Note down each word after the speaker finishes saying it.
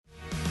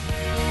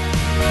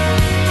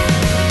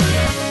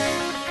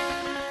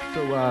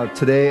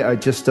Today I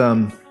just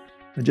want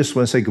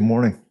to say good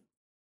morning.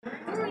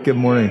 Good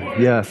morning.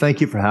 Yeah,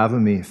 thank you for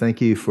having me.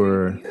 Thank you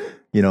for,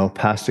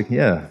 Pastor.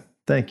 Yeah,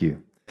 thank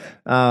you.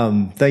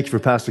 Thank you for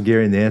Pastor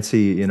Gary and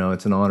Nancy.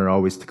 It's an honor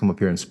always to come up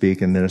here and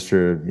speak and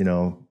minister,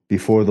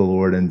 before the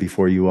Lord and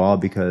before you all,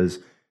 because,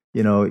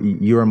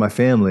 you are my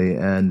family.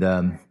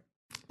 And,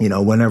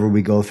 whenever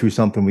we go through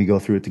something, we go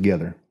through it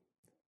together.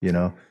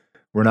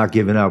 We're not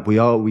giving up. We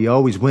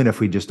always win if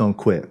we just don't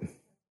quit.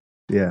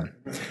 Yeah.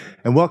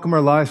 And welcome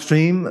our live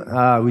stream.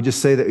 We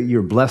just say that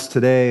you're blessed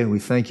today. We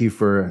thank you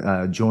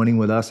for joining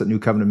with us at New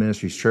Covenant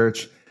Ministries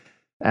Church.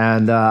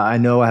 And I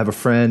know I have a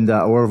friend,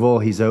 Orville.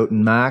 He's out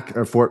in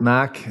Fort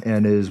Mac,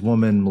 and his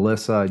woman,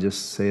 Melissa. I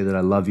just say that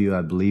I love you.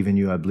 I believe in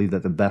you. I believe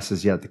that the best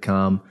is yet to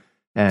come.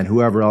 And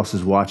whoever else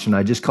is watching,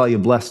 I just call you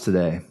blessed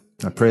today.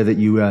 I pray that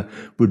you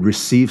would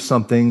receive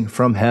something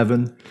from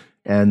heaven,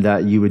 and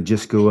that you would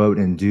just go out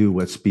and do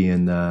what's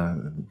being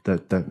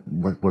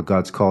what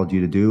God's called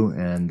you to do,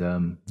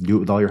 and do it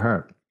with all your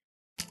heart.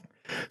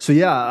 So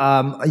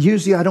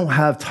usually I don't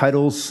have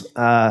titles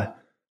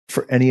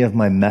for any of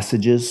my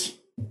messages,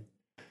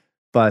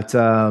 but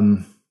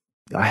I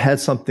had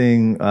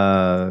something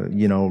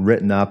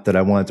written up that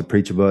I wanted to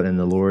preach about, and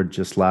the Lord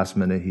just last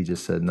minute He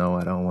just said, "No,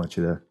 I don't want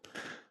you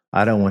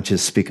to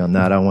speak on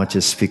that. I want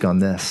you to speak on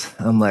this."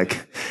 I'm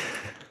like,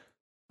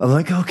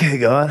 okay,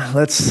 God,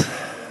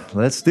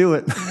 let's do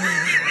it.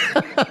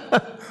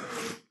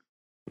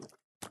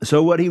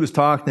 So what He was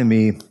talking to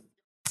me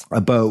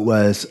about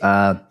was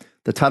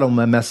the title of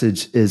my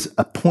message is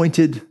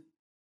Appointed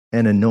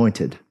and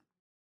Anointed.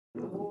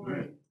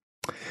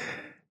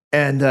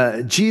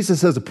 And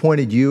Jesus has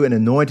appointed you and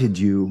anointed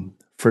you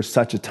for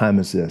such a time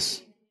as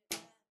this.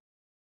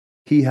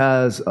 He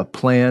has a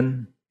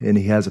plan and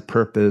He has a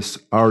purpose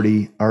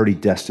already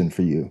destined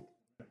for you.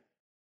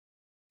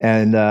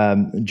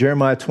 And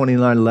Jeremiah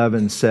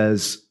 29:11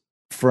 says,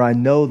 "For I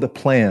know the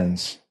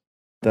plans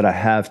that I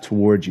have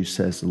toward you,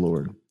 says the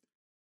Lord.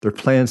 They're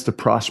plans to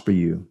prosper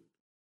you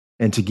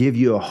and to give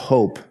you a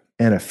hope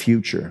and a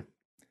future."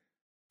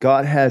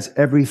 God has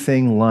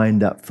everything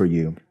lined up for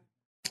you.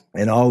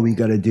 And all we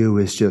got to do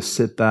is just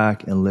sit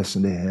back and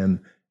listen to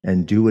Him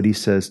and do what He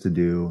says to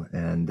do.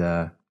 And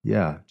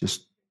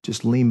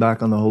just lean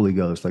back on the Holy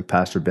Ghost. Like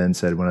Pastor Ben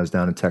said when I was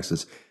down in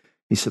Texas.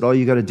 He said, all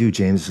you got to do,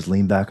 James, is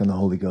lean back on the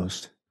Holy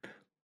Ghost.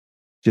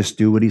 Just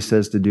do what He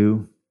says to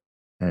do.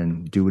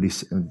 And do what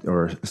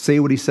or say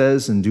what He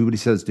says and do what He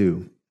says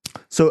do.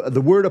 So the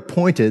word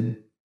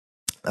appointed,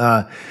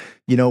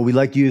 we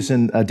like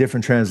using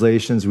different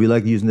translations. We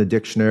like using the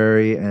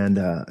dictionary, and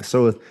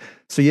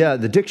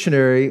the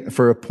dictionary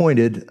for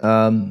appointed,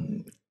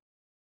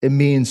 it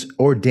means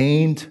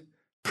ordained,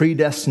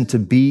 predestined to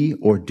be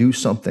or do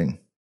something.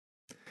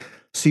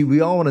 See,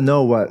 we all want to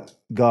know what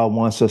God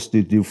wants us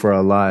to do for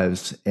our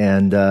lives,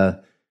 and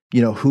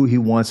who He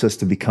wants us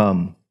to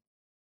become,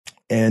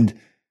 and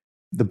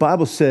the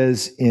Bible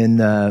says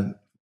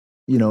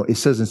it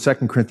says in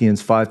 2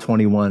 Corinthians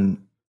 5:21,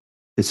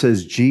 it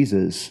says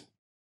Jesus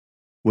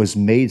was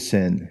made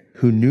sin,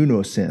 who knew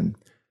no sin,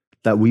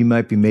 that we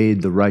might be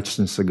made the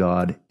righteousness of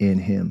God in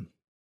Him.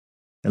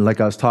 And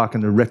like I was talking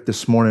to Rick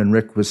this morning,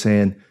 Rick was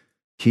saying,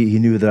 he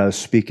knew that I was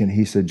speaking.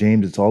 He said,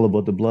 "James, it's all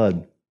about the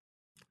blood."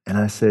 And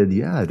I said,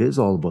 yeah, it is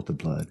all about the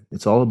blood.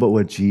 It's all about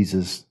what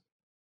Jesus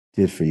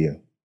did for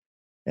you.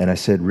 And I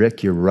said,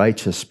 Rick, you're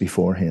righteous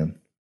before Him.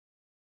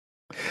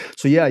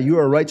 So you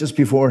are righteous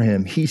before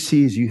Him. He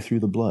sees you through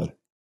the blood,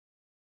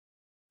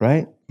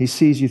 right? He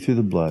sees you through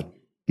the blood.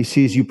 He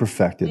sees you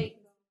perfected.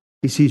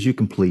 He sees you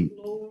complete,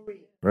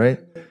 right?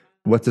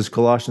 What does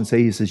Colossians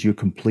say? He says you're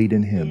complete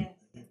in Him.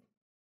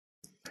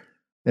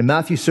 In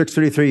Matthew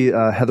 6:33,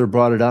 Heather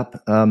brought it up.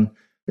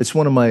 It's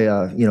one of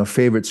my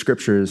favorite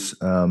scriptures.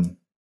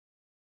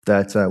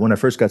 That when I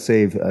first got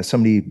saved,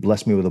 somebody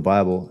blessed me with a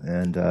Bible,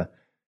 and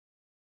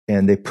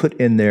they put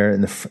in there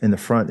in the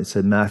front, it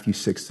said Matthew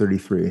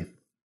 6:33.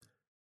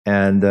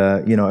 And,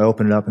 I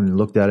opened it up and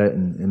looked at it,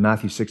 and in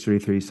Matthew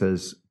 6:33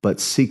 says, "But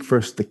seek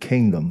first the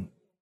kingdom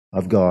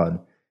of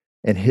God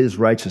and His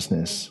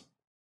righteousness,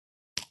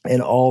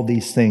 and all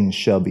these things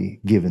shall be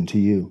given to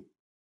you."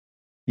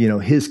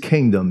 His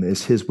kingdom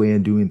is His way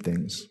of doing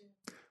things.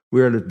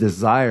 We are to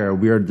desire,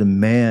 we are to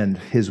demand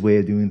His way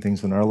of doing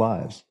things in our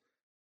lives.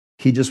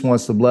 He just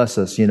wants to bless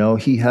us.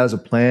 He has a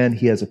plan,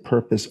 He has a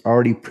purpose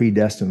already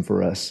predestined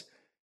for us.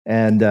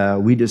 And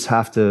we just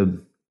have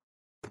to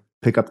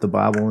pick up the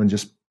Bible and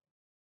just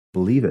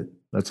believe it.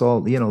 That's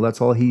all,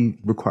 that's all He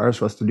requires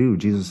for us to do.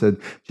 Jesus said,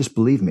 just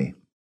believe me.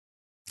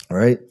 All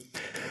right.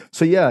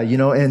 So even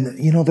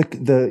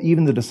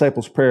the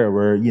disciples' prayer,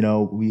 where,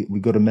 we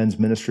go to men's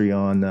ministry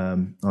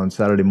on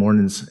Saturday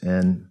mornings,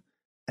 and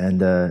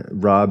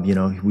Rob,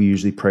 we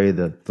usually pray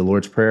the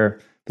Lord's Prayer,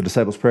 the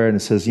disciples' prayer, and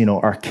it says,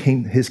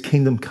 His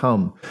kingdom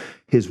come,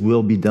 His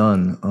will be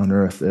done on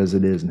earth as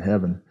it is in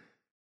heaven.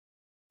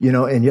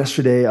 And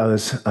yesterday I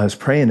was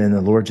praying, and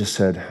the Lord just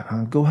said,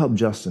 go help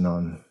Justin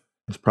on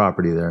his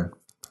property there.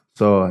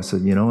 So I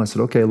said,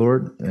 okay,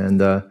 Lord.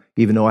 And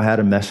even though I had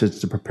a message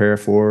to prepare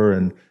for,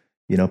 and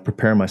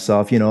prepare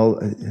myself.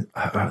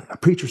 A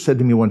preacher said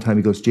to me one time,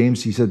 he goes,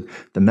 James, he said,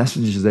 the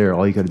message is there.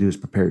 All you got to do is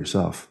prepare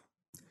yourself.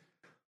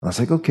 I was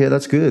like, okay,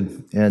 that's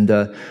good.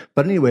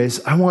 But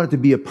anyways, I wanted to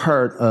be a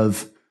part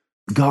of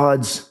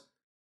God's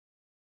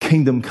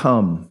kingdom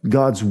come.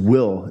 God's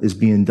will is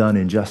being done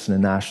in Justin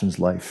and Ashton's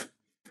life.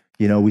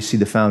 We see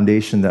the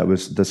foundation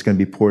that's going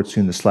to be poured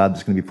soon, the slab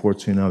that's going to be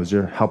poured soon. I was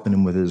there helping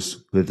him with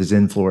his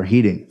in-floor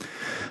heating.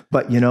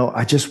 But,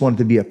 I just wanted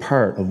to be a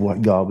part of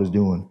what God was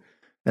doing.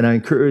 And I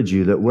encourage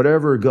you that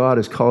whatever God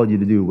has called you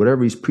to do,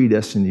 whatever he's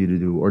predestined you to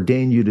do,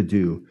 ordained you to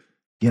do,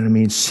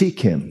 seek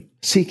him.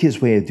 Seek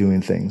his way of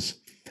doing things.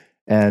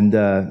 And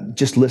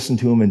just listen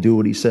to him and do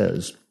what he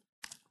says.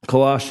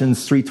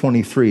 Colossians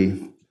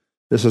 3:23.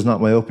 This is not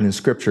my opening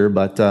scripture,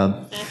 but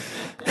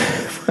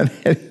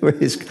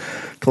anyways,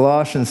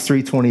 Colossians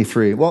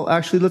 3:23. Well,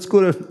 actually, let's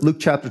go to Luke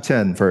chapter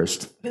 10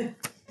 first.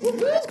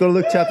 Let's go to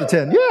Luke chapter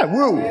 10. Yeah,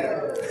 woo!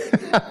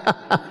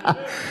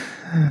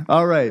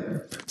 All right.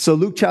 So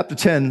Luke chapter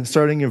 10,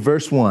 starting in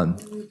verse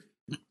 1.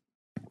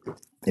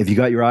 If you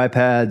got your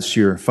iPads,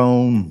 your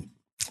phone,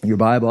 your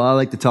Bible, I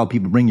like to tell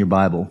people, bring your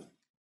Bible.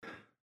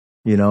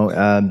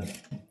 I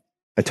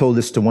told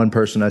this to one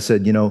person. I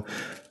said,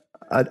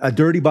 a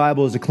dirty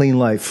Bible is a clean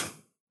life.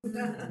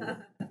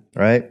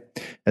 Right?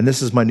 And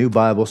this is my new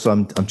Bible, so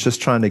I'm just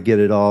trying to get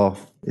it all.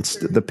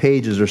 The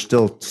pages are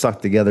still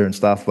stuck together and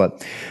stuff,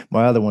 but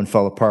my other one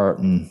fell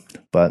apart.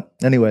 But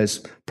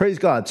anyways, praise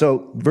God.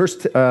 So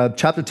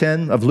chapter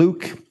 10 of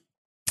Luke,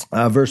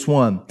 verse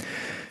 1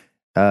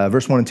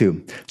 and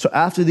 2. So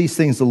after these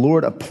things, the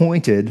Lord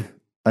appointed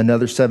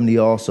another 70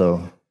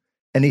 also,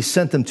 and he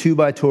sent them 2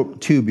 by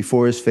 2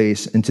 before his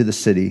face into the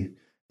city,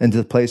 into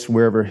the place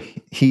wherever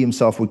he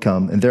himself would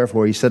come. And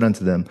therefore he said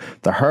unto them,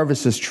 the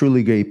harvest is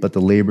truly great, but the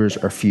laborers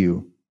are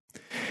few.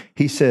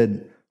 He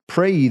said,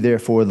 pray ye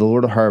therefore the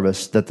Lord of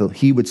harvest, that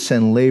he would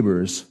send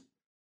laborers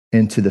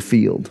into the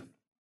field.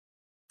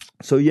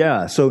 So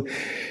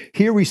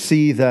here we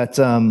see that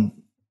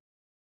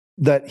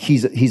that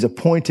he's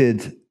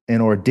appointed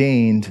and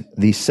ordained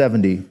these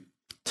 70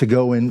 to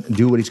go and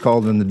do what he's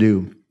called them to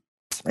do.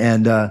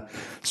 And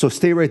so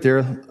stay right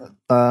there.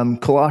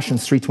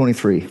 Colossians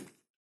 3:23.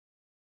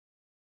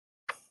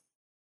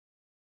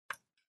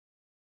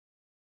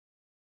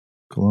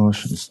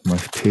 Colossians, my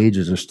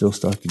pages are still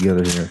stuck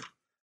together here.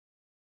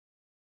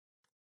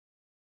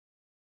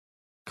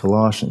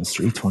 Colossians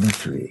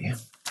 3:23.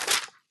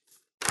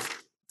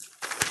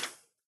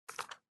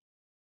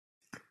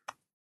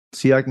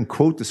 See, I can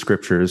quote the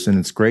scriptures, and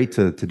it's great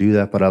to do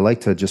that, but I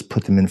like to just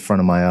put them in front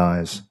of my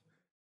eyes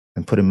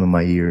and put them in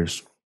my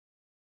ears.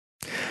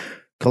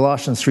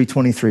 Colossians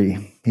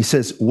 3:23. He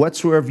says,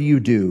 whatsoever you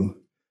do,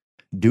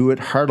 do it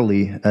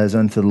heartily as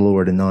unto the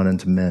Lord and not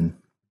unto men.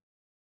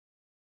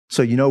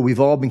 So, we've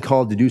all been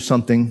called to do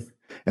something,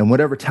 and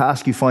whatever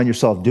task you find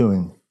yourself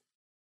doing,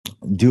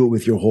 do it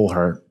with your whole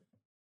heart.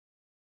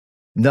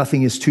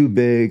 Nothing is too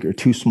big or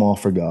too small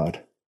for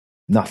God.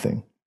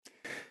 Nothing.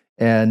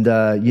 And,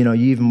 you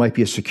even might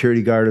be a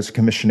security guard as a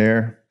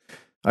commissionaire.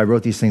 I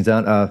wrote these things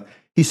down.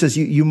 He says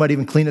you might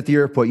even clean at the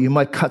airport. You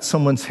might cut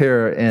someone's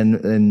hair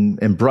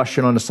and brush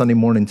it on a Sunday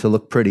morning to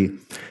look pretty.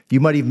 You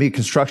might even be a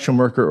construction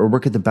worker or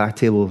work at the back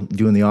table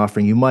doing the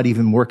offering. You might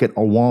even work at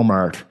a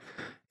Walmart.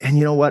 And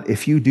you know what?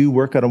 If you do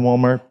work at a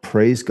Walmart,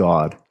 praise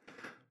God.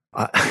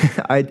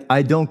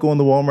 I don't go in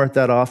the Walmart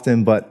that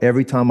often, but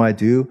every time I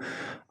do,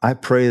 I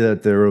pray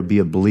that there will be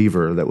a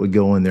believer that would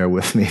go in there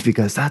with me,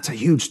 because that's a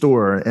huge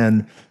store,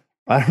 and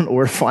I don't know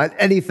where to find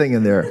anything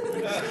in there.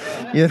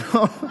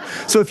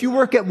 So if you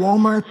work at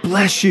Walmart,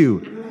 bless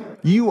you.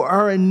 You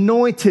are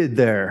anointed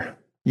there.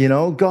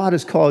 God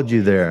has called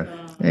you there.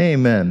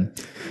 Amen.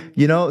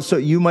 So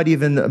you might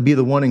even be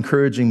the one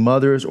encouraging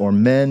mothers or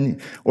men,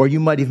 or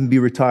you might even be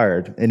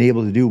retired and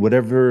able to do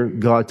whatever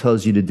God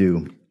tells you to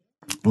do.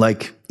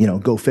 Like,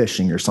 go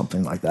fishing or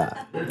something like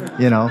that.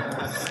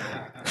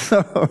 So,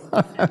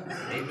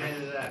 amen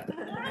to that.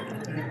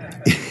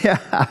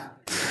 Yeah.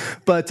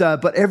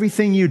 But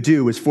everything you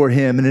do is for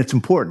him, and it's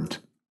important.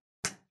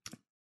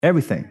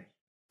 Everything.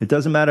 It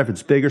doesn't matter if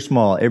it's big or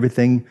small.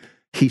 Everything,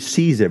 he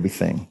sees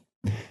everything.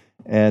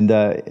 And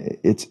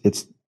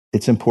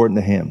it's important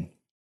to him.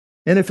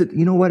 And if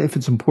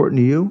it's important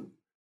to you,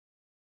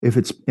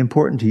 it's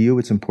important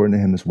to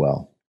him as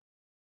well.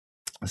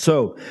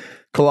 So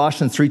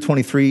Colossians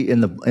 3:23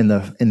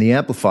 in the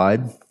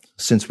Amplified,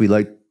 since we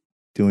like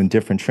doing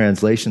different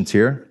translations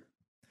here,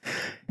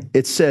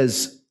 it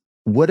says,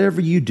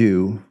 whatever you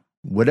do,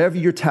 whatever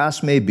your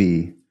task may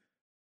be,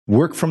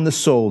 work from the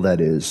soul, that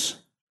is,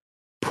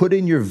 put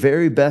in your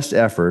very best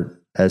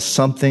effort as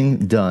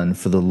something done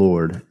for the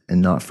Lord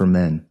and not for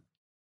men.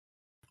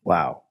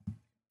 Wow.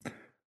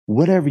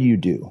 Whatever you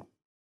do,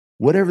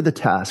 whatever the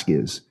task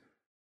is,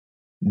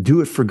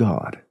 do it for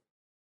God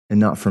and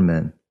not for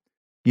men.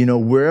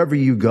 Wherever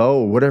you go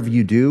or whatever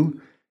you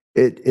do,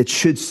 it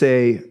should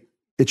say this.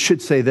 It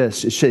should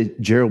say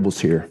Gerald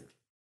was here.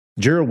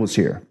 Gerald was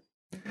here.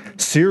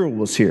 Cyril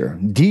was here.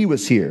 Dee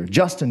was here.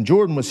 Justin,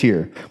 Jordan was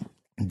here.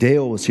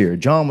 Dale was here.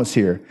 John was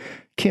here.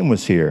 Kim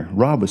was here.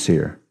 Rob was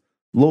here.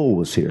 Lowell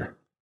was here.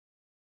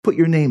 Put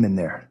your name in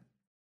there.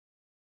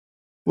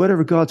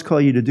 Whatever God's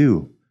called you to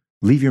do,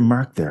 leave your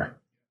mark there.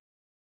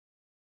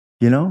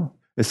 You know,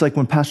 it's like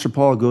when Pastor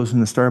Paul goes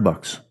into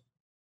Starbucks.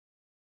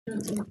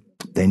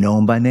 They know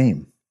him by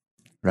name,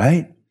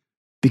 right?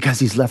 Because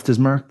he's left his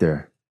mark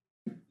there,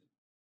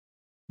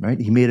 right?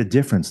 He made a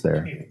difference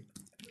there,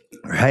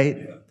 right?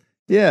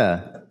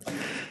 Yeah.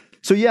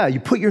 So yeah, you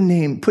put your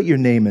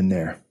name in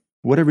there.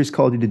 Whatever he's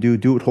called you to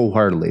do it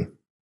wholeheartedly.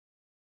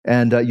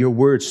 And your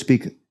words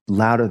speak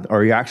louder,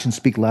 or your actions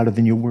speak louder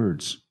than your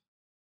words.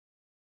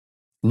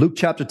 Luke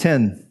chapter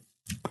 10.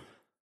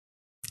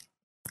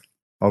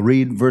 I'll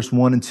read verse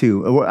 1 and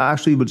 2.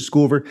 Actually, we'll just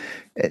go over.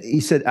 He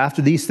said,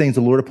 after these things,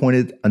 the Lord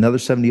appointed another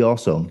 70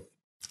 also.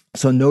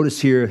 So notice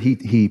here,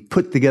 he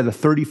put together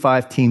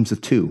 35 teams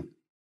of 2.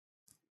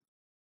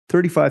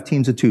 35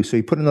 teams of 2. So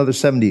he put another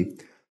 70.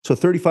 So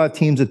 35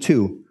 teams of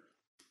 2.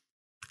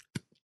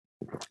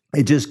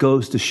 It just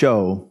goes to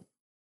show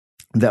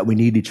that we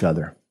need each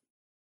other.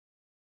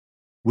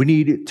 We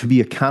need to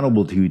be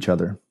accountable to each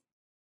other.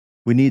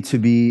 We need to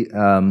be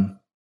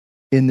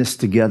in this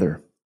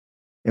together.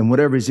 And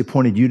whatever he's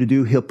appointed you to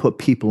do, he'll put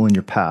people in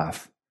your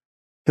path.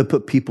 He'll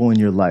put people in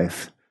your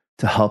life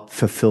to help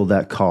fulfill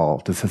that call,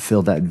 to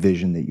fulfill that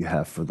vision that you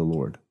have for the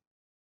Lord.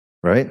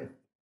 Right?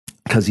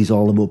 Because he's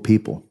all about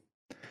people.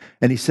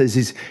 And he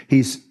says,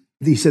 he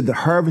said, the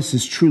harvest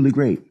is truly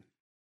great.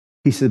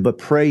 He said, but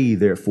pray ye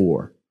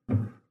therefore,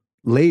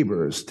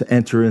 laborers to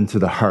enter into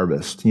the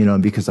harvest,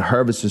 because the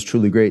harvest is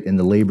truly great and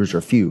the labors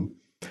are few.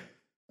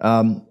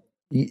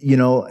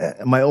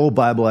 My old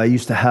Bible, I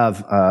used to have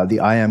the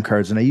I am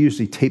cards, and I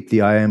usually tape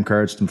the I am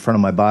cards in front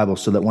of my Bible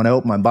so that when I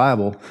open my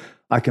Bible,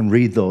 I can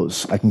read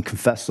those. I can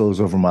confess those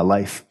over my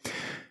life.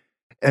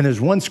 And there's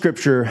one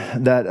scripture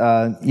that,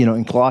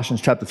 in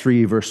Colossians chapter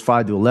 3, verse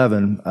 5 to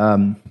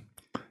 11,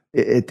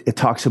 it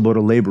talks about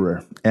a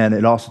laborer. And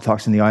it also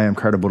talks in the I am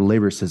card about a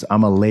laborer. It says,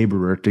 I'm a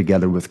laborer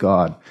together with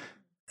God.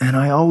 And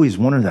I always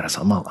wondered that. I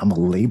said, I'm a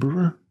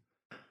laborer?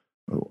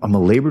 I'm a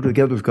laborer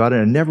together with God.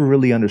 And I never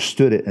really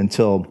understood it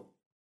until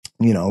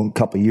a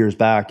couple of years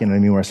back,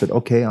 where I said,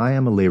 okay, I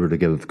am a laborer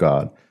together with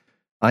God.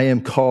 I am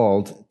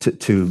called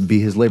to be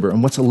his laborer.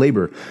 And what's a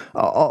laborer?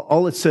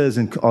 All it says,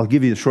 and I'll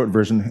give you the short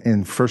version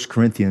in 1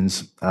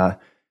 Corinthians, a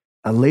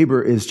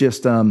laborer is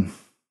just,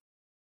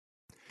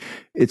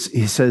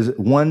 he says,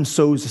 one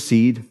sows the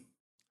seed,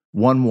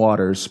 one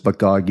waters, but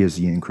God gives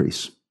the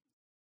increase.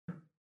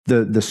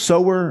 The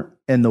sower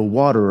and the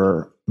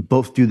waterer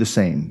both do the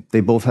same. They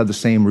both have the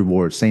same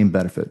reward, same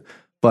benefit.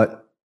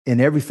 But in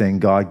everything,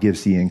 God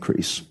gives the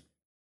increase.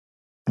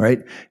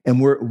 Right?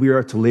 And we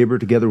are to labor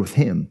together with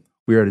him.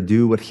 We are to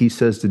do what he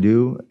says to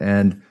do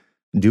and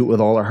do it with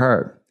all our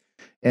heart.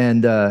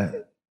 And,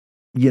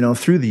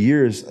 through the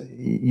years,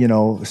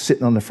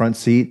 sitting on the front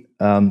seat,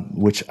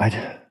 which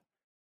I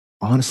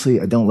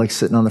don't like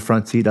sitting on the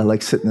front seat. I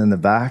like sitting in the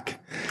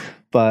back.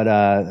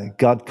 But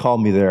God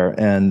called me there.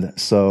 And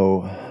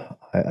so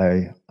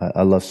I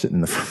love sitting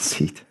in the front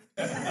seat.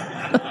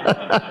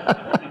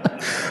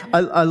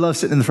 I love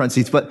sitting in the front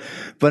seats, but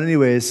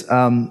anyways,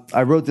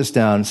 I wrote this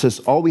down. It says,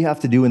 all we have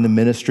to do in the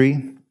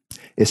ministry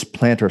is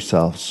plant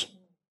ourselves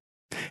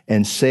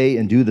and say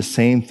and do the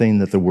same thing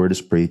that the word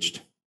is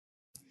preached.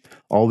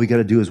 All we got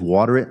to do is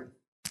water it,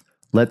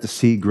 let the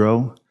seed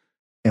grow,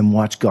 and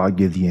watch God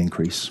give the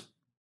increase.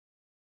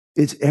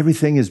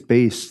 Everything is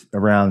based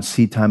around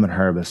seed time and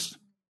harvest.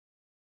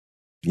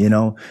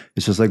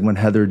 It's just like when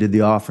Heather did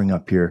the offering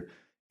up here.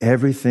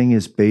 Everything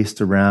is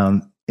based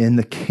around, in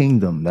the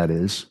kingdom, that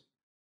is,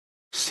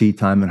 seed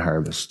time and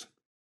harvest.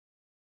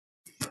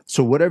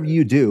 So whatever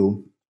you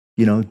do,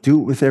 do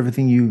it with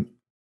everything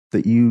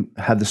that you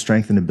have the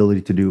strength and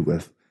ability to do it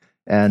with.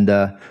 And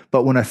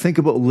but when I think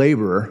about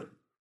laborer,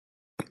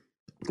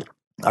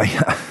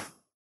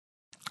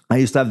 I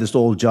used to have this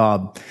old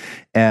job,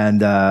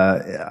 and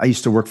I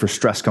used to work for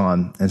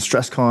StressCon. And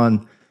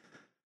StressCon,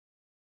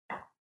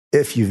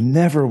 if you've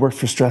never worked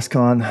for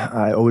StressCon,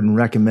 I wouldn't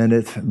recommend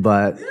it,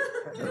 but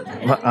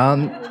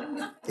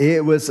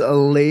it was a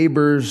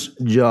labor's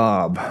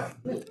job.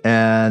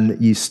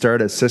 And you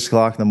start at 6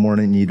 o'clock in the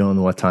morning and you don't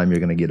know what time you're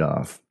going to get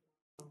off.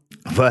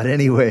 But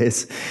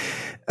anyways,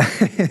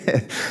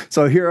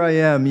 so here I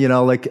am,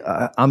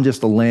 I'm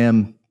just a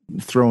lamb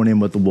thrown in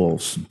with the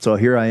wolves. So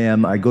here I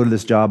am. I go to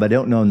this job. I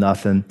don't know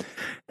nothing.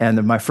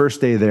 And my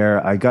first day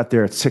there, I got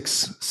there at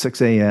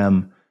 6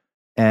 a.m.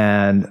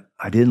 and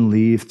I didn't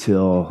leave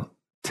till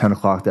 10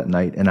 o'clock that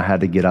night. And I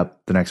had to get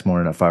up the next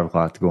morning at 5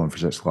 o'clock to go in for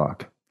 6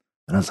 o'clock.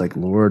 And I was like,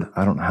 Lord,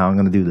 I don't know how I'm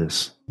going to do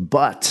this.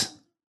 But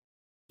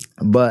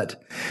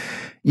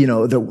in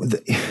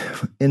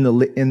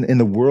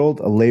the world,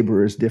 a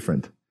laborer is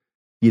different.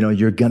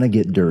 You're going to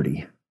get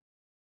dirty.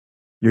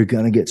 You're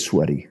going to get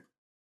sweaty,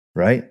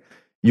 right?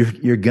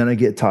 You're going to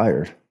get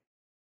tired.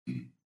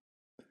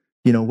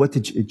 What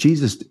did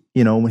Jesus,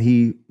 when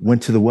he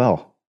went to the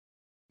well,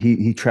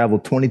 he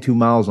traveled 22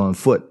 miles on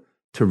foot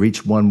to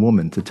reach one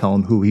woman to tell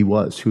him who he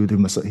was, he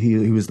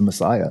was the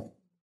Messiah.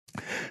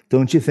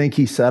 Don't you think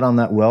he sat on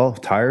that well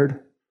tired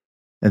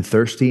and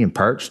thirsty and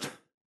parched?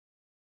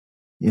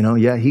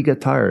 Yeah, he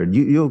got tired.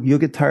 You'll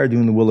get tired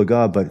doing the will of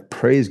God, but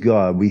praise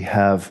God, we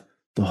have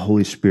the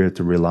Holy Spirit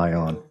to rely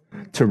on,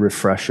 to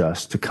refresh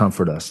us, to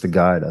comfort us, to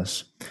guide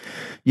us.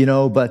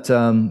 But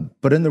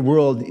in the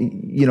world,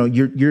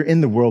 you're in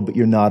the world, but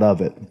you're not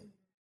of it.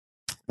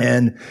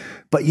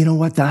 But you know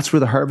what? That's where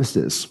the harvest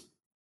is.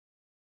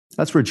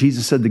 That's where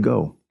Jesus said to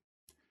go.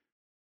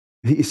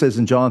 He says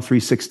in John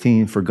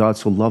 3:16, "For God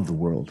so loved the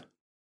world."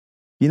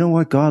 You know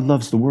what? God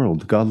loves the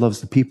world. God loves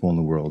the people in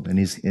the world, and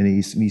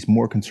he's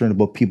more concerned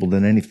about people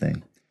than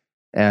anything.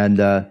 And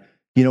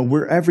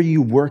wherever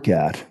you work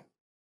at,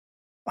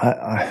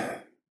 I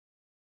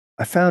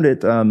found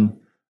it.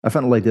 I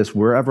found it like this: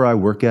 wherever I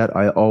work at,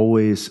 I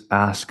always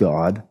ask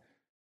God,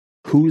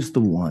 "Who's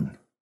the one?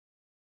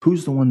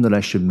 Who's the one that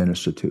I should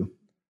minister to?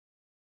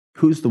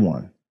 Who's the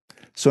one?"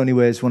 So,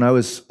 anyways, when I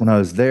was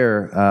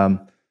there,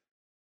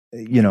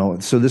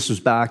 so this was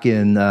back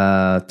in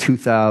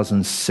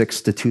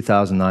 2006 to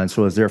 2009.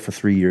 So I was there for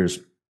 3 years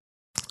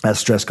at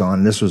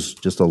StressCon. This was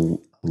just a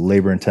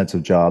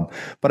labor-intensive job.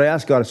 But I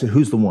asked God, I said,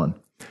 "Who's the one?"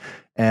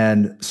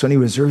 And so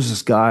anyways, there was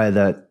this guy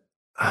that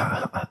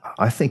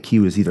I think he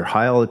was either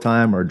high all the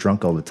time or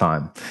drunk all the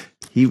time.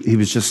 He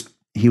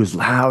was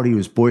loud, he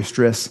was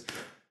boisterous.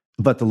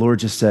 But the Lord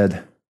just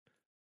said,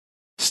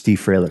 "Steve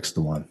Freilich's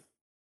the one."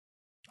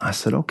 I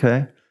said,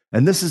 "Okay."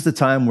 And this is the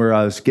time where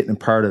I was getting a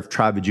part of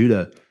Tribe of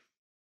Judah.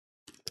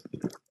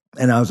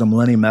 And I was a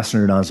Millennium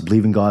Messenger, and I was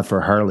believing God for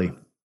a Harley.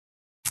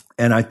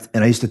 And I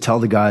used to tell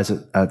the guys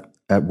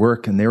at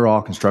work, and they were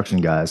all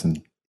construction guys.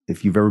 And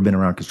if you've ever been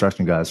around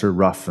construction guys, they're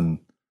rough and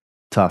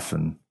tough,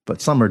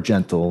 but some are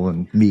gentle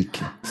and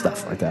meek and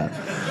stuff like that.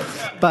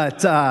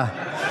 But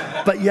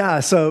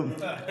yeah,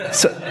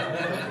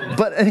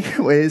 but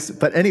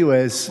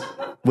anyways,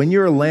 when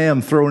you're a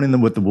lamb thrown in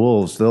them with the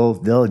wolves, they'll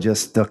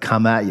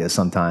come at you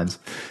sometimes.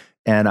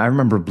 And I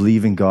remember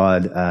believing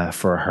God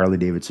for a Harley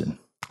Davidson.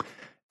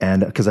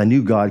 And because I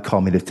knew God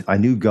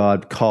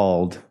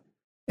called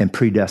and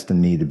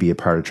predestined me to be a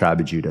part of Tribe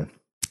of Judah,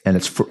 and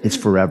it's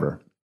forever.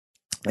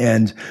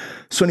 And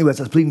so, anyways,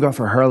 I was believing God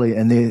for Harley,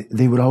 and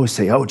they would always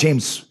say, "Oh,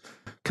 James,"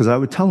 because I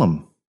would tell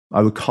them,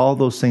 I would call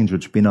those things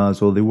which be not as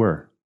though they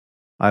were.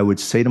 I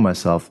would say to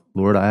myself,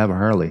 "Lord, I have a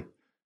Harley,"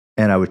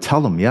 and I would tell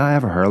them, "Yeah, I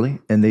have a Harley,"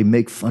 and they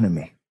make fun of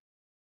me.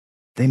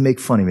 They make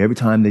fun of me every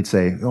time. They'd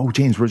say, "Oh,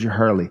 James, where's your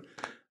Harley?"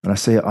 And I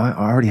say, "I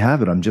already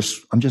have it. I'm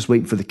just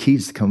waiting for the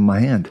keys to come in my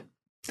hand."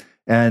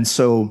 And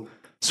so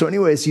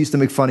anyways, he used to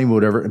make fun of me,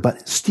 whatever.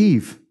 But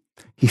Steve,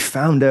 he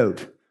found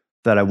out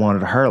that I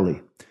wanted a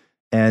Harley.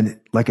 And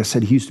like I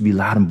said, he used to be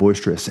loud and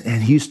boisterous.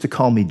 And he used to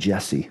call me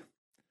Jesse.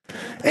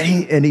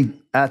 And he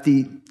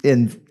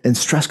in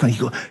StressCon, he'd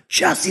go,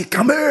 "Jesse,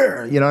 come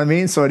here." You know what I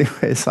mean? So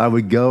anyways, I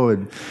would go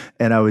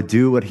and I would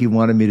do what he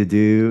wanted me to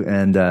do.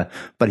 And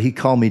but he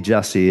called me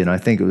Jesse. And I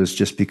think it was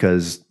just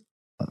because,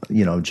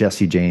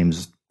 Jesse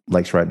James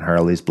likes riding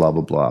Harleys, blah,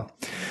 blah, blah.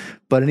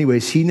 But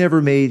anyways, he never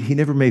made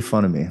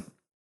fun of me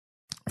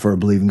for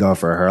believing God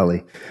for a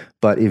Harley.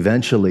 But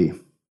eventually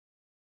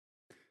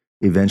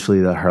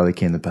that Harley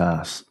came to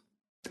pass,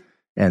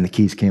 and the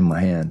keys came in my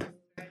hand.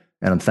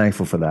 And I'm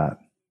thankful for that,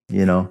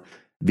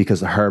 because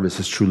the harvest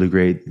is truly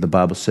great. The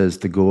Bible says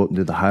to go out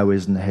into the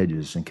highways and the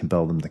hedges and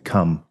compel them to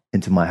come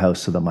into my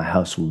house so that my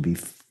house will be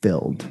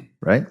filled,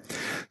 right?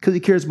 Because he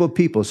cares about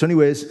people. So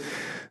anyways,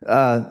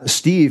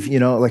 Steve,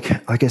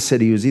 like I said,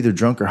 he was either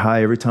drunk or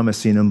high every time I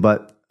seen him.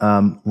 But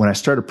when I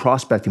started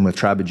prospecting with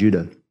Tribe of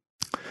Judah,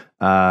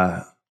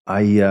 I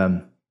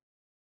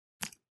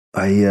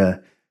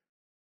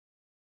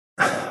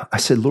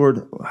said,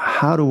 "Lord,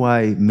 how do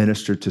I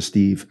minister to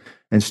Steve?"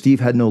 And Steve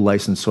had no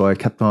license, so I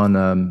kept on,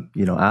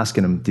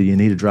 asking him, "Do you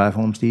need to drive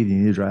home, Steve? Do you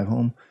need to drive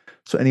home?"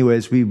 So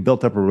anyways, we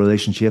built up a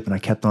relationship, and I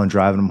kept on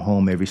driving him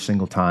home every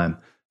single time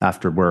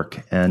after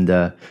work. And,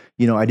 I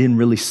didn't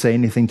really say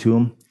anything to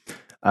him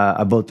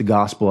about the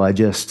gospel. I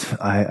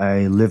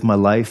lived my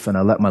life, and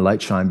I let my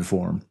light shine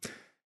before him.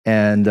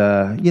 And,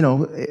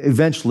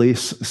 eventually,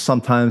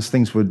 sometimes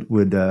things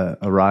would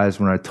arise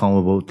when I tell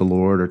him about the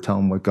Lord or tell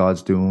him what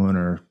God's doing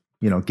or,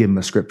 give him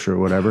a scripture or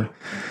whatever.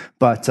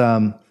 But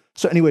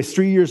so anyways,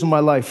 3 years of my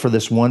life for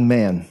this one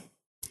man.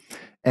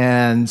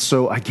 And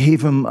so I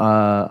gave him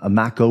a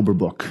Matt Gober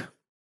book,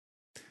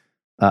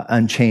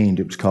 Unchained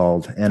it was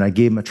called, and I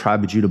gave him a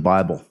Tribe of Judah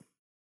Bible.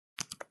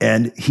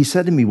 And he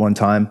said to me one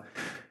time,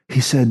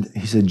 he said,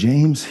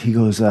 "James," he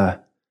goes, "I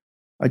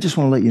just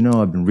want to let you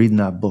know I've been reading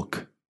that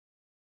book."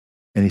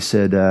 And he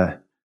said,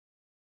 "I've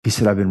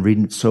been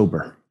reading it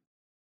sober."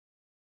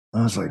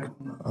 I was like,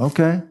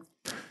 "Okay."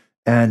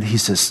 And he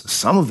says,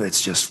 "Some of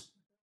it's just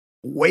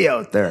way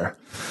out there."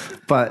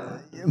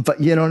 But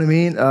you know what I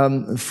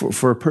mean?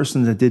 For a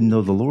person that didn't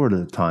know the Lord at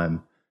the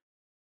time,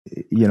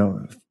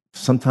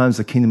 sometimes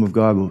the kingdom of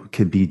God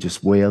could be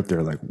just way out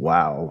there, like,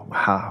 wow,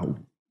 how?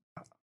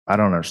 I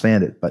don't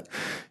understand it. But,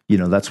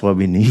 that's why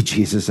we need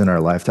Jesus in our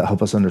life to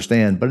help us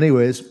understand. But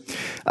anyways,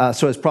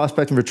 so I was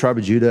prospecting for Tribe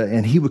of Judah,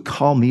 and he would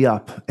call me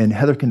up, and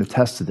Heather can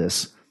attest to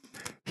this.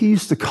 He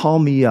used to call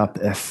me up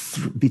at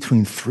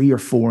between 3 or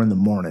 4 in the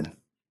morning.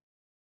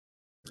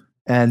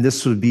 And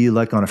this would be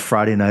like on a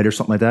Friday night or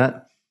something like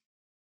that.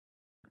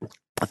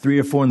 3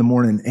 or 4 in the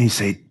morning, and he'd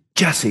say,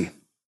 Jesse,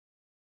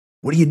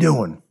 what are you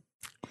doing?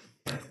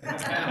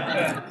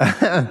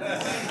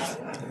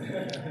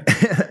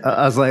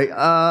 I was like,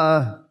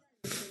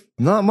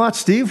 not much,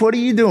 Steve. What are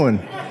you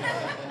doing?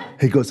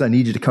 He goes, I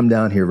need you to come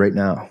down here right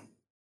now.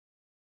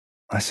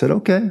 I said,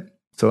 okay.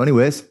 So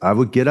anyways, I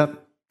would get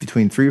up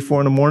between 3 or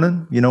 4 in the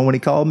morning, when he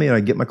called me, and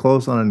I'd get my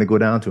clothes on and I'd go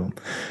down to him.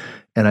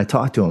 And I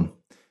talked to him.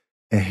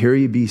 And here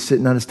he'd be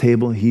sitting at his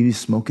table, he'd be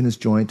smoking his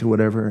joint or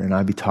whatever, and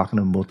I'd be talking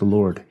to him about the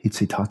Lord. He'd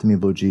say, talk to me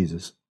about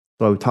Jesus.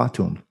 So I would talk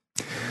to him.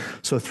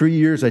 So 3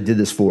 years I did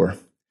this for.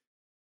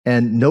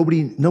 And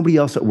nobody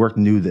else at work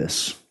knew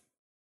this.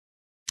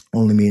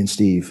 Only me and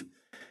Steve.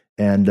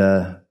 And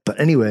but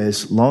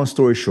anyways, long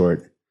story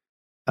short,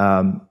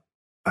 I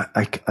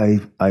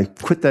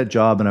quit that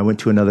job and I went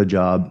to another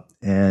job,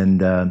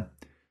 and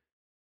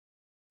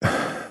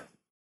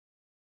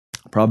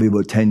probably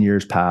about 10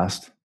 years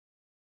passed.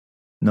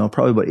 No,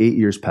 probably about 8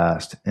 years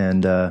passed,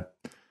 and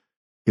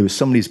it was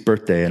somebody's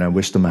birthday, and I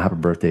wished them a happy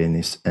birthday,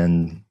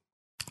 and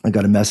I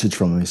got a message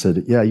from him. He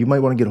said, yeah, you might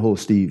want to get a hold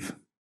of Steve.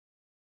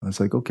 I was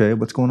like, okay,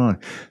 what's going on?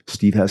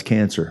 Steve has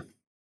cancer.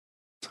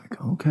 It's like,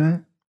 okay.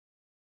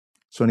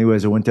 So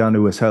anyways, I went down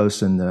to his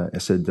house, and I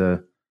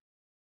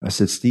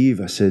said, Steve,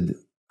 I said,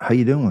 how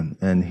you doing?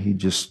 And he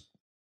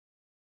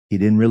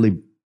didn't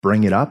really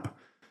bring it up,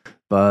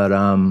 but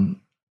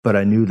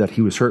I knew that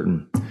he was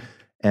hurting.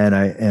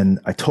 And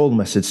I told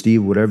him, I said,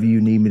 Steve, whatever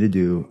you need me to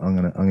do, I'm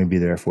gonna be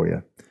there for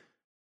you.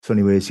 So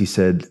anyways, he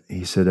said,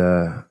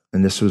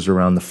 and this was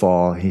around the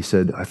fall. He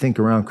said, I think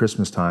around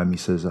Christmas time, he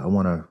says, I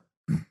want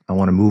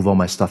to move all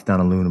my stuff down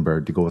to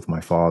Lunenburg to go with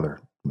my father,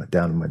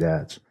 down to my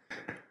dad's.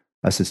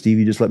 I said, Steve,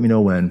 you just let me know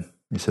when.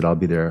 He said, I'll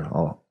be there.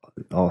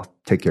 I'll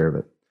take care of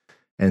it.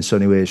 And so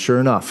anyways, sure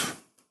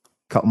enough,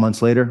 a couple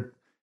months later,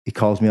 he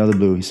calls me out of the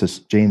blue. He says,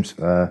 James,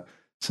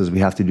 says we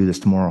have to do this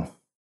tomorrow. I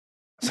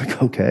was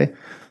like, okay.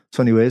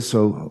 So anyways,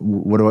 so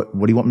what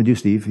do you want me to do,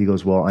 Steve? He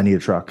goes, well, I need a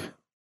truck.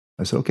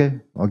 I said, okay,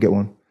 I'll get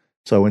one.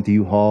 So I went to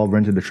U-Haul,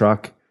 rented a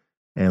truck,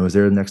 and was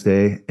there the next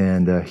day,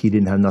 and he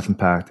didn't have nothing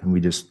packed. And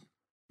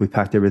we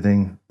packed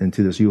everything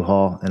into this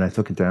U-Haul, and I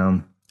took it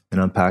down and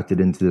unpacked it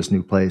into this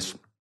new place.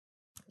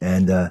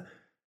 And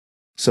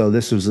so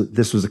this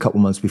was a couple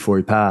months before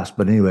he passed.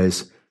 But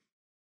anyways,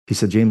 he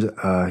said, James,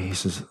 he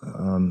says,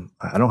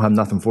 I don't have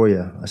nothing for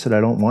you. I said,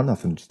 I don't want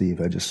nothing, Steve.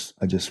 I just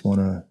want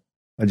to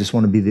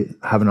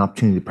have an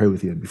opportunity to pray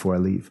with you before I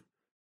leave.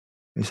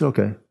 He said,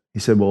 okay. He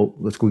said, well,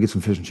 let's go get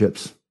some fish and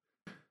chips.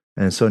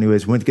 And so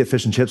anyways, we went to get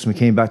fish and chips, and we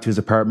came back to his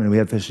apartment, and we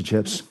had fish and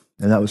chips,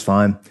 and that was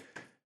fine.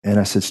 And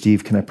I said,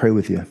 Steve, can I pray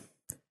with you?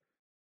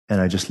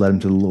 And I just led him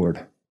to the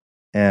Lord.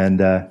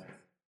 And a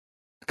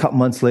couple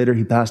months later,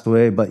 he passed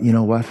away, but you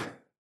know what?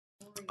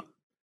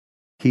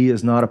 He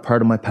is not a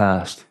part of my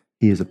past.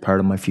 He is a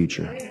part of my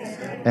future.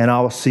 And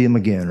I'll see him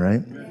again,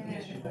 right?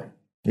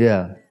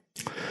 Yeah.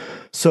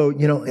 So,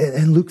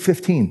 in Luke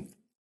 15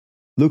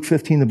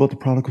 about the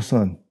prodigal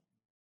son,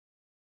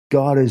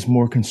 God is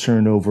more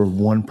concerned over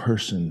one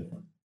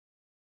person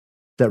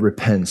that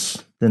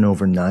repents than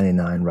over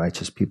 99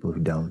 righteous people who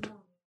don't.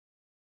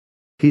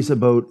 He's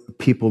about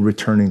people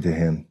returning to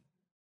him.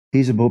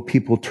 He's about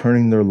people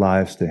turning their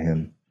lives to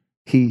him.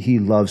 He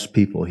loves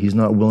people. He's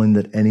not willing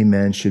that any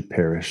man should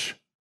perish,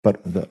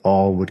 but that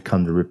all would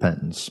come to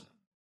repentance.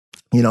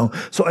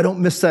 So I don't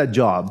miss that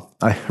job.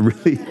 I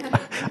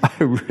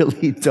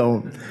really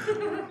don't.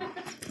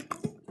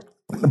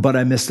 But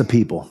I miss the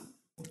people.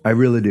 I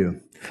really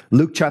do.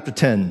 Luke chapter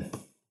 10.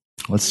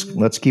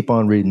 Let's keep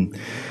on reading.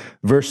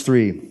 Verse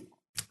 3.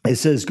 It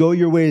says, go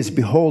your ways.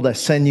 Behold, I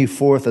send you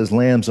forth as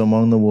lambs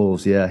among the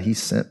wolves. Yeah, he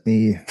sent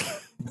me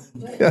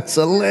as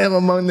a lamb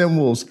among them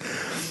wolves.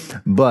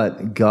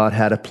 But God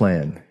had a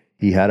plan.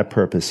 He had a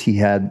purpose. He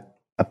had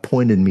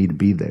appointed me to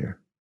be there.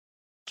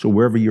 So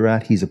wherever you're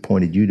at, he's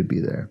appointed you to be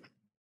there.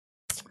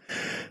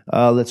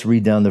 Let's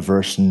read down to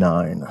verse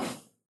 9.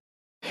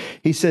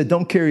 He said,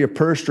 don't carry a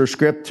purse or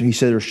scrip, he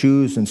said, or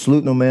shoes, and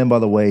salute no man by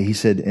the way. He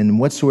said, in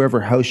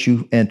whatsoever house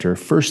you enter,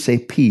 first say,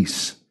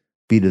 peace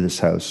be to this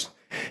house.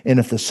 And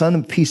if the Son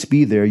of Peace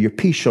be there, your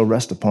peace shall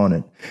rest upon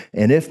it.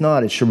 And if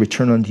not, it shall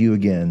return unto you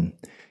again.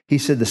 He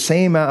said, the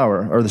same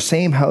hour or the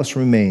same house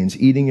remains,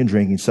 eating and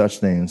drinking such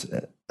things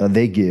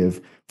they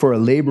give, for a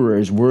laborer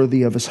is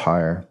worthy of his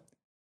hire.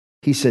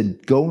 He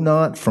said, go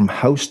not from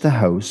house to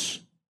house,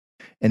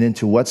 and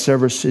into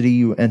whatsoever city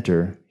you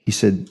enter, he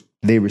said,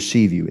 they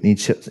receive you, and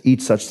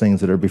eat such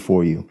things that are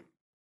before you.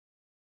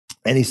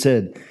 And he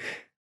said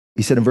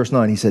in verse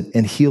 9, he said,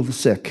 and heal the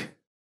sick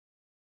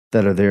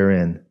that are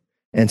therein,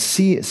 and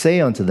say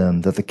unto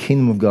them that the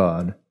kingdom of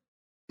God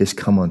is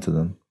come unto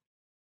them.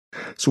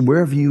 So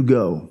wherever you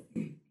go,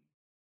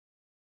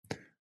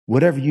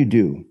 whatever you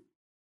do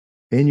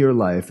in your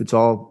life, it's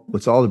all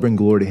to bring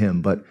glory to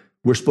him, but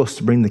we're supposed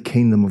to bring the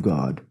kingdom of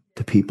God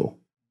to people.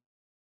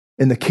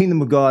 And the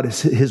kingdom of God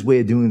is his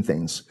way of doing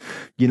things.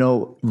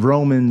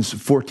 Romans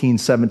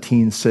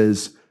 14:17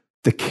 says,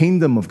 the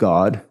kingdom of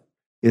God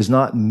is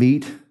not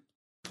meat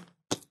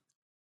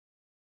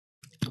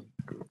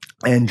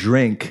and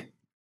drink,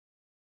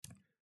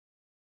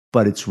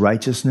 but it's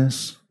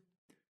righteousness,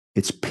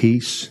 it's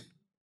peace,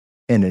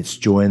 and it's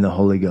joy in the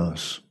Holy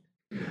Ghost.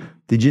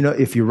 Did you know,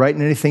 if you're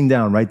writing anything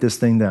down, write this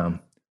thing down.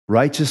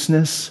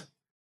 Righteousness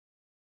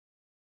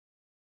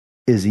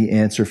is the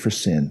answer for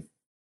sin.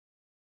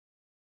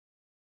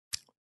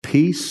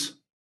 Peace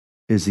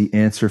is the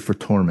answer for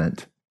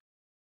torment.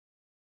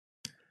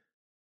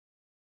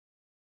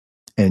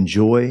 And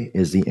joy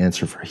is the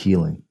answer for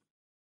healing.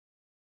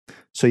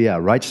 So yeah,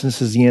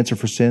 righteousness is the answer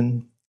for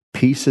sin.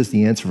 Peace is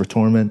the answer for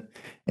torment.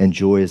 And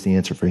joy is the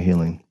answer for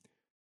healing.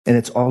 And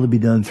it's all to be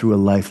done through a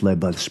life led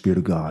by the Spirit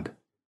of God.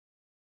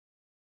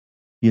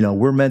 You know,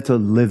 we're meant to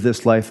live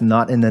this life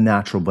not in the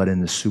natural, but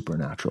in the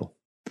supernatural.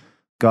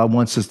 God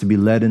wants us to be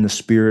led in the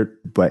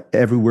Spirit, but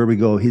everywhere we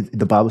go,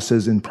 the Bible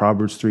says in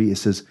Proverbs 3, it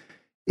says,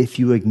 if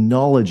you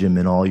acknowledge Him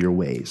in all your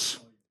ways,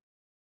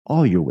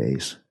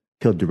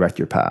 He'll direct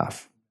your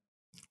path.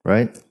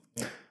 Right?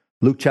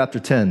 Luke chapter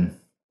 10.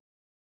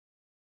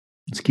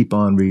 Let's keep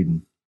on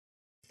reading.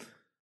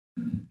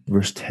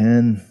 Verse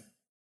 10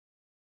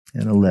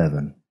 and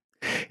 11.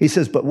 He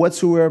says, but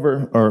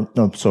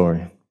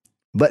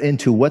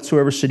into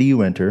whatsoever city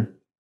you enter,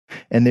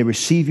 and they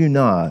receive you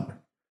not,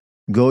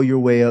 go your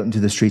way out into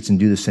the streets and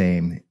do the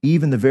same.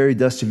 Even the very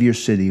dust of your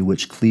city,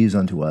 which cleaves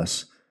unto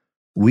us,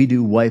 we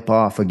do wipe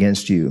off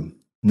against you.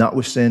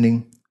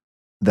 Notwithstanding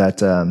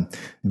that,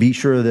 be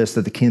sure of this,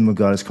 that the kingdom of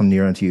God has come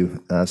near unto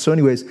you. So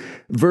anyways,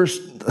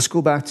 let's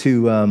go back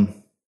to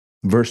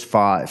verse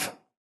 5.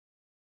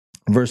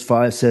 Verse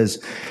 5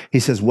 says,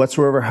 he says,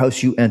 whatsoever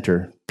house you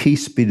enter,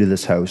 peace be to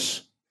this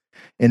house.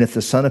 And if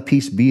the Son of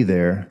Peace be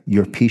there,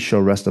 your peace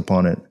shall rest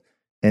upon it.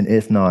 And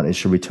if not, it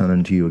shall return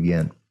unto you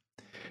again.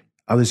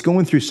 I was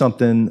going through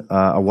something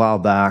a while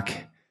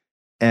back,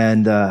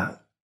 and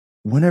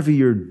whenever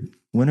you're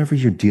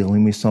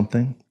dealing with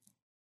something,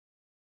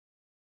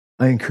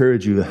 I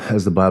encourage you,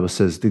 as the Bible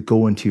says, to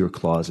go into your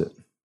closet.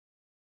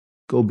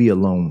 Go be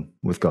alone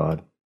with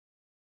God.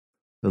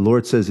 The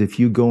Lord says if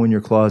you go in your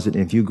closet,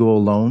 if you go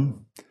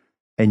alone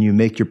and you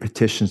make your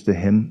petitions to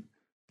Him,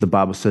 the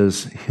Bible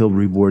says He'll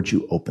reward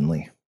you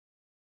openly.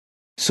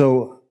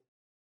 So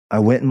I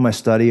went in my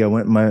study, I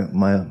went in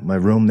my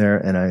room there,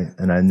 and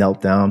I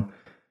knelt down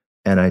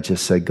and I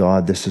just said,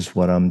 God, this is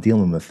what I'm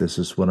dealing with. This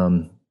is what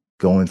I'm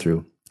going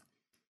through.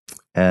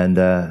 And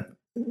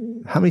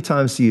how many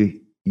times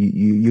do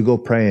you go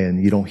pray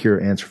and you don't hear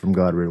an answer from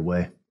God right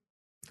away?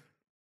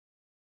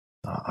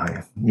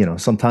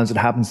 Sometimes it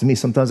happens to me.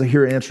 Sometimes I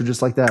hear an answer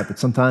just like that, but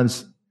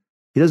sometimes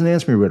He doesn't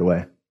answer me right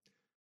away.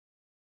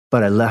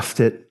 But I left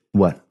it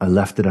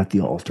at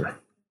the altar.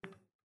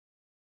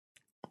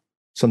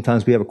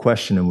 Sometimes we have a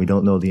question and we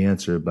don't know the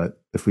answer,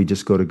 but if we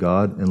just go to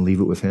God and leave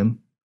it with Him,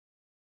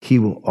 He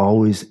will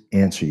always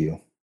answer you.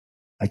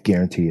 I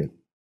guarantee it.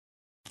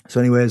 So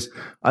anyways,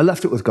 I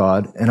left it with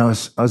God, and I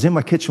was in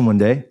my kitchen one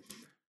day,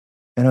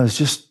 and I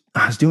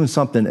was doing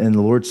something, and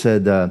the Lord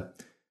said,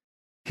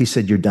 He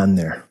said, you're done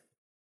there.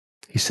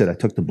 He said, I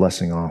took the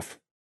blessing off.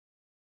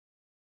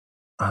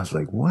 I was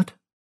like, what?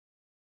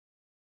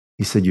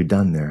 He said, you're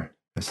done there.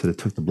 I said, I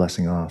took the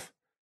blessing off.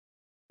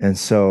 And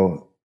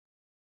so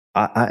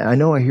I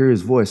know I hear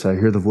His voice. I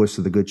hear the voice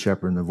of the good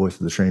shepherd and the voice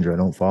of the stranger I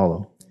don't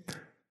follow.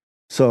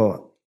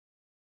 So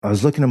I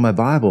was looking at my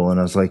Bible, and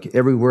I was like,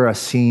 everywhere I've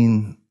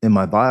seen in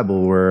my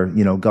Bible where,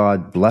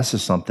 God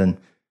blesses something,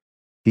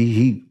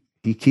 He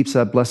keeps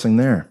that blessing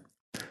there.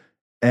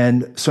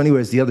 And so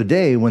anyways, the other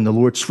day when the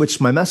Lord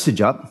switched my message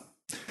up,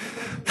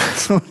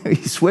 so He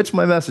switched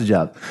my message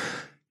up.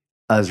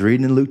 I was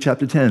reading in Luke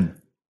chapter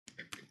 10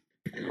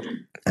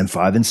 and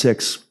 5 and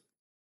 6.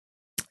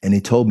 And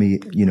He told me,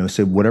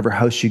 said, whatever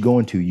house you go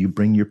into, you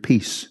bring your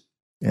peace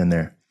in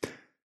there.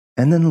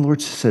 And then the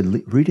Lord said,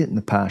 read it in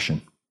the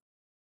Passion.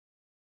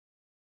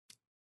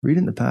 Read it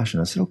in the Passion.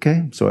 I said,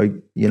 okay. So I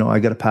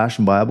got a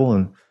Passion Bible,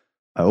 and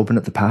I opened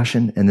up the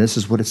Passion, and this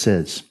is what it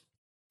says.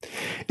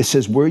 It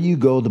says, where you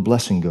go, the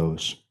blessing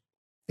goes.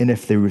 And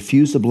if they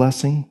refuse the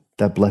blessing,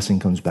 that blessing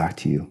comes back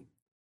to you.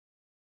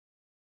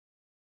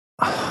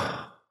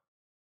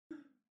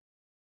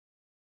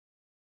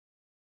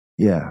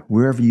 Yeah,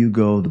 wherever you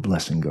go, the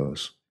blessing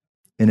goes.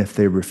 And if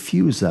they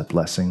refuse that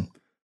blessing,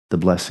 the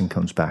blessing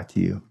comes back to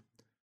you.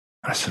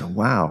 I said,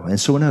 wow. And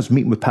so when I was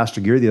meeting with Pastor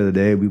Gary the other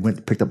day, we went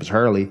and picked up his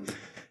Harley,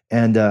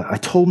 and I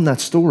told him that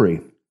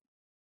story.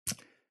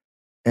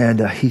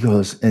 And he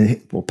goes,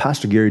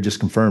 Pastor Gary just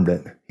confirmed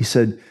it. He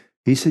said,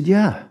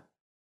 yeah.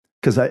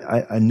 Because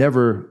I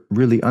never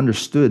really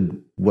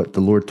understood what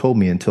the Lord told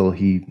me until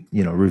He,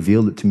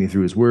 revealed it to me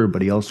through His Word,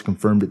 but He also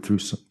confirmed it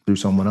through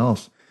someone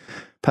else.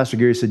 Pastor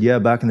Gary said, yeah,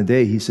 back in the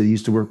day, he said he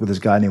used to work with this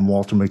guy named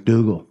Walter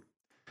McDougall.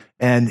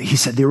 And he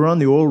said they were on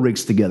the oil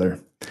rigs together.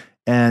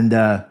 And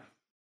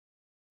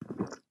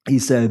he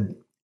said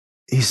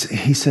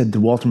to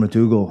Walter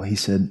McDougall, he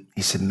said,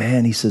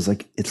 man, he says,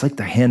 like, it's like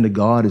the hand of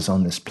God is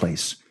on this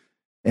place.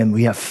 And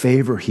we have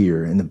favor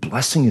here, and the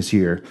blessing is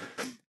here.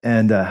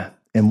 And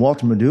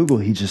Walter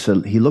McDougall, he just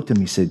said, he looked at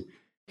me,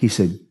 he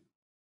said,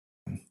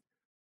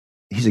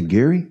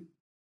 Gary,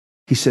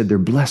 he said, they're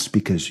blessed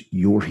because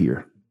you're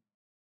here.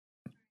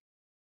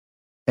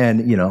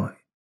 And,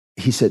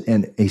 he said,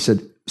 as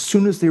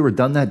soon as they were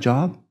done that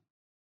job,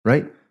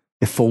 right,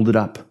 it folded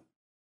up.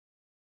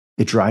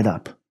 It dried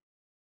up.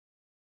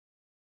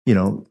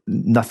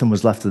 Nothing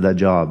was left of that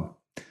job.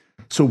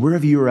 So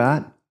wherever you're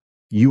at,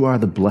 you are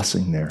the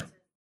blessing there.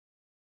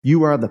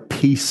 You are the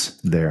peace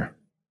there.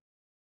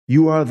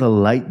 You are the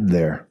light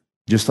there.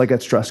 Just like at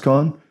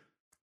StressCon,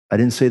 I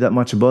didn't say that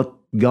much about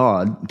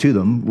God to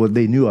them. Well,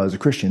 they knew I was a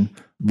Christian,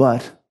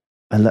 but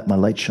I let my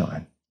light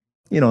shine.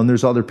 And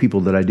there's other people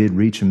that I did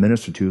reach and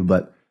minister to,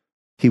 but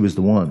he was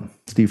the one.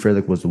 Steve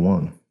Freilich was the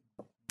one.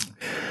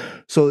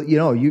 So,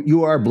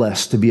 you are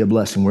blessed to be a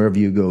blessing wherever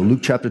you go.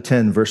 Luke chapter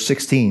 10, verse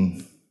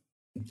 16.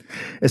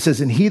 It says,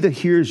 and he that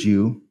hears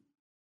you,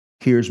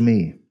 hears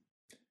me.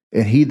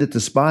 And he that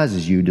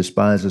despises you,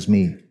 despises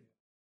me.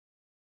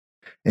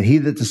 And he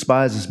that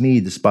despises me,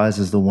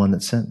 despises the one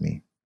that sent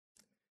me.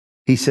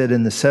 He said,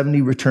 and the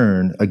 70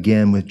 returned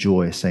again with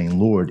joy, saying,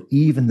 Lord,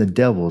 even the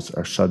devils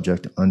are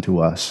subject unto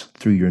us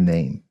through your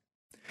name.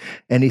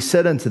 And he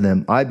said unto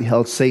them, I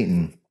beheld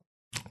Satan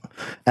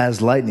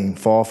as lightning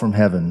fall from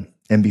heaven.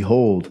 And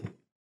behold,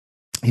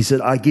 he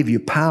said, I give you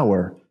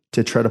power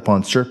to tread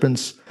upon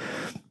serpents,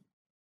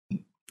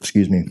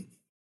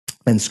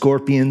 and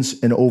scorpions,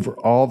 and over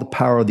all the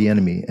power of the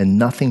enemy, and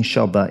nothing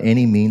shall by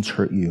any means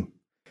hurt you.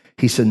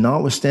 He said,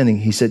 notwithstanding,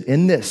 he said,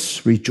 in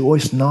this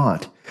rejoice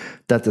not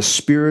that the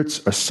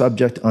spirits are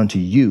subject unto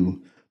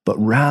you, but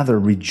rather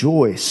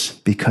rejoice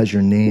because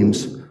your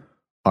names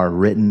are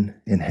written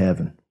in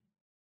heaven.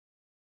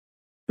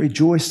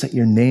 Rejoice that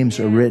your names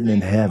are written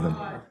in heaven.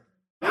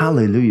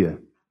 Hallelujah.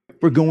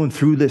 We're going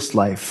through this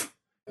life.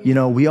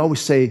 We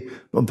always say,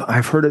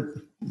 I've heard it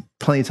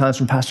plenty of times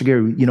from Pastor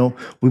Gary,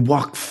 we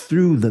walk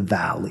through the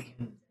valley.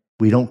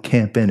 We don't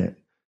camp in it.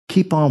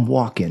 Keep on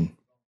walking.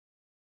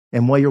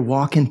 And while you're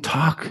walking,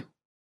 talk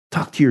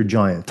to your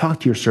giant, talk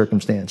to your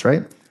circumstance,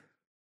 right?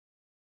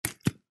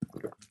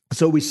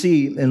 So we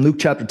see in Luke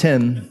chapter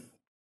 10,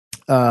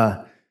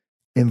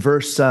 in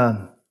verse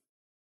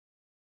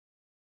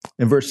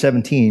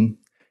 17,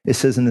 it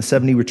says, and the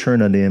 70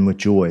 returned unto him with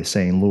joy,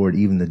 saying, Lord,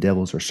 even the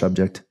devils are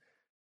subject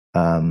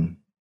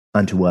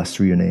unto us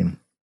through your name.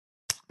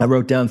 I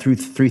wrote down three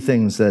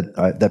things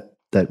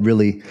that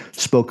really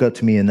spoke out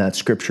to me in that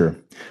scripture.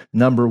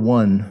 Number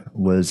one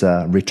was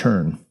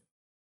return.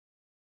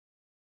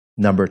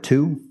 Number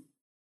two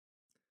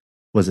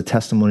was a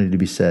testimony to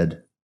be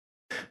said.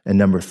 And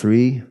number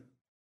three,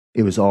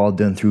 it was all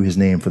done through his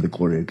name for the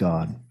glory of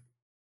God.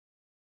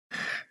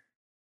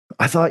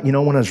 I thought, when I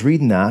was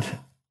reading that,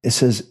 it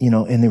says,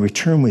 and they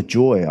return with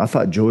joy. I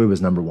thought joy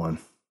was number one.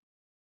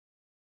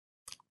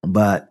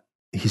 But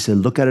he said,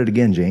 look at it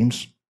again,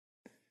 James.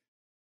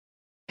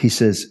 He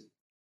says,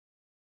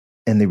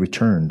 and they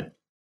returned.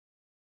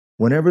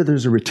 Whenever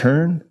there's a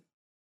return,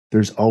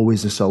 there's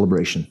always a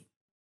celebration.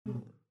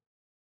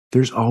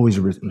 There's always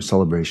a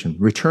celebration.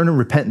 Return and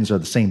repentance are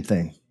the same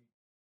thing.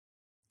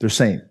 They're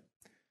same.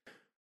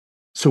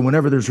 So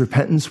whenever there's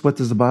repentance, what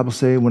does the Bible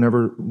say?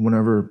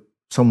 Whenever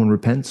someone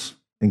repents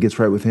and gets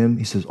right with him,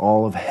 he says,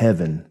 all of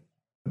heaven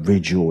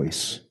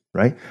rejoice,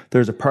 right?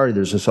 There's a party,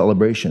 there's a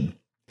celebration.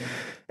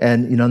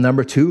 And,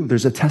 number two,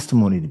 there's a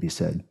testimony to be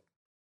said.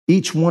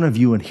 Each one of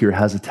you in here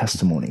has a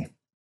testimony.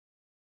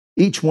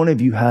 Each one of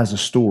you has a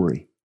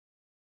story.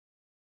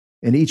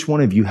 And each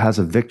one of you has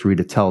a victory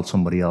to tell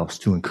somebody else,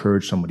 to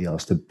encourage somebody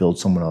else, to build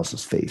someone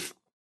else's faith.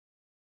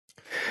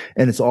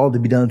 And it's all to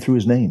be done through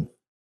his name.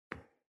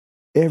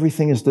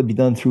 Everything is to be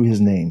done through his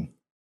name.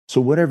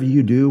 So whatever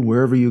you do,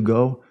 wherever you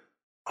go,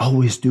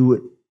 always do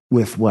it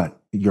with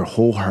what? Your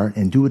whole heart,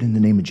 and do it in the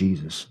name of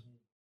Jesus.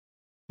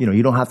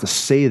 You don't have to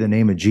say the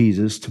name of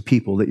Jesus to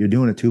people that you're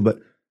doing it to, but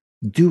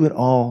do it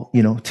all,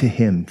 to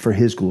him for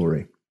his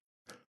glory,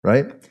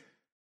 right?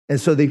 And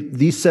so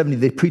these 70,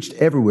 they preached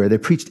everywhere. They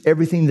preached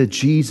everything that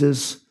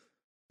Jesus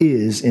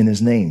is in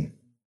his name.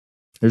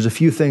 There's a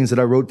few things that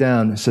I wrote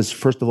down. It says,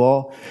 first of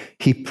all,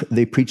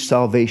 they preached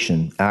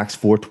salvation, Acts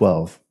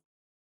 4:12.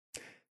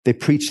 They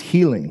preached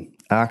healing,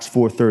 Acts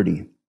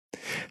 4:30.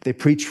 They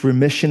preached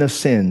remission of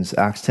sins,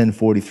 Acts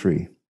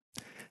 10:43.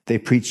 They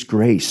preached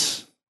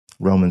grace,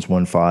 Romans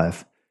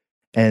 1:5.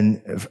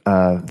 And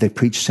they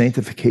preached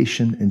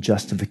sanctification and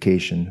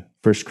justification,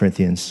 1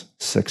 Corinthians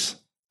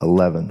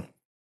 6:11.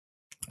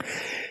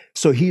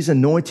 So he's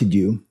anointed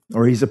you,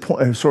 or he's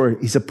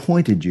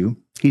appointed you,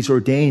 he's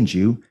ordained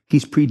you,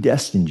 he's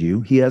predestined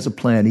you, he has a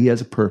plan, he has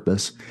a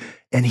purpose,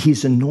 and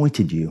he's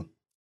anointed you.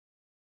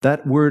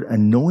 That word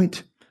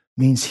anoint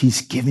means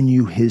he's given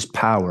you his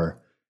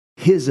power,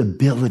 his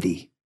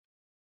ability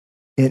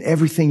in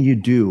everything you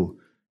do.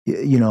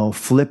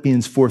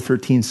 Philippians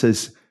 4:13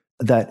 says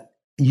that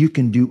you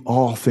can do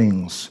all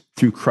things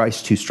through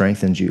Christ who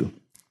strengthens you.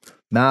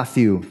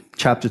 Matthew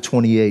chapter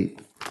 28.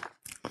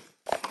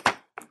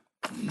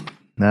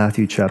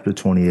 Matthew chapter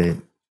 28.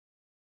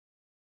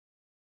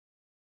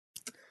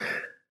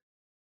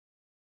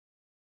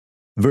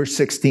 Verse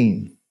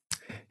 16.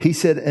 He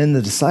said, and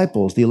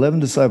the 11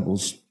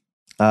 disciples,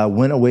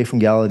 went away from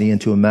Galilee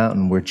into a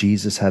mountain where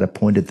Jesus had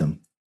appointed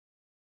them.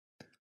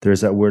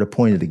 There's that word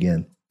appointed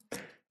again.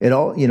 It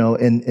all,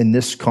 in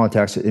this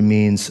context, it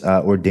means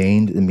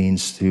ordained. It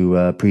means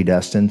to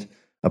predestined,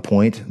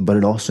 appoint, but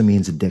it also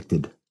means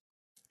addicted.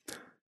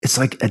 It's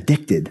like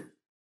addicted.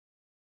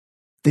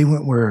 They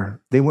went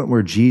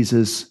where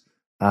Jesus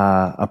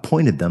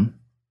appointed them,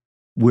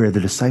 where the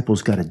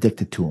disciples got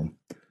addicted to him.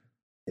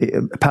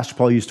 Pastor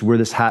Paul used to wear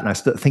this hat, and I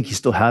think he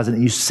still has it.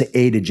 He used to say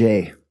A to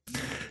J.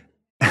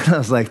 And I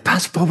was like,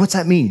 Pastor Paul, what's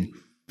that mean?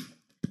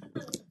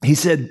 He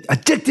said,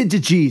 addicted to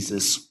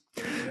Jesus.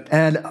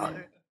 And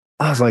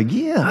I was like,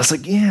 yeah.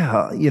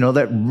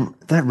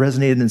 That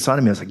resonated inside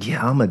of me. I was like,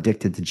 yeah, I'm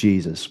addicted to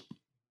Jesus.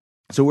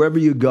 So wherever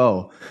you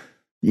go,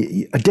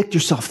 you addict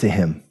yourself to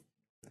him.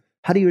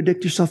 How do you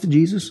addict yourself to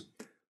Jesus?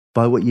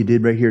 By what you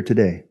did right here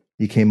today.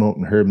 You came out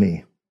and heard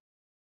me.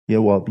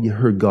 You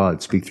heard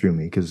God speak through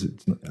me, because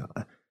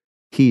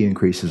he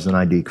increases and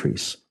I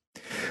decrease.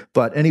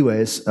 But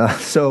anyways,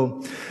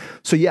 so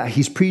yeah,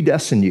 he's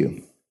predestined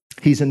you.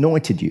 He's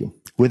anointed you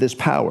with his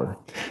power.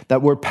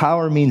 That word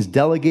power means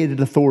delegated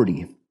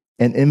authority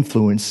and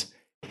influence,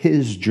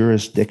 his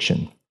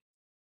jurisdiction.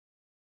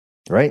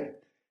 Right?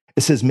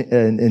 It says,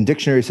 in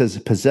dictionary, it says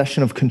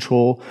possession of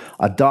control,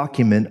 a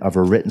document of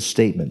a written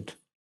statement.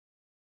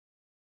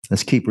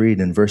 Let's keep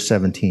reading in verse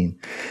 17.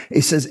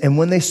 It says, and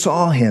when they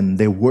saw him,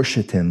 they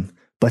worshiped him,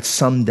 but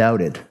some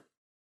doubted.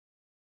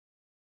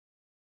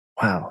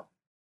 Wow.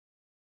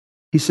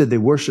 He said they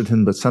worshiped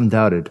him, but some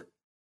doubted.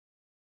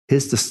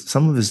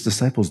 Some of his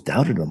disciples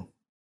doubted him.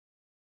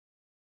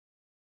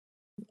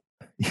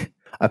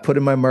 I put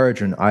in my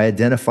margin, I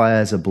identify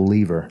as a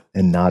believer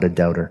and not a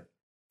doubter.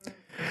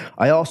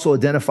 I also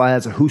identify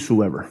as a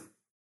whosoever,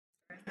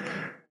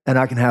 and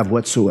I can have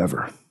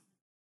whatsoever.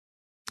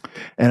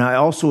 And I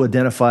also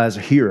identify as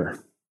a hearer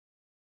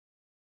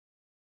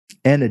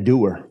and a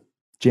doer.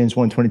 James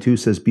 1:22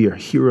 says, be a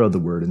hearer of the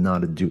word and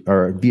not a doer,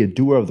 or be a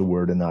doer of the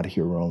word and not a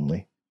hearer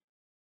only.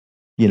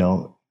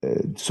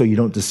 So you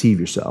don't deceive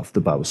yourself,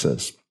 the Bible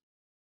says.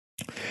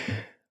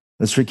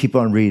 Let's keep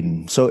on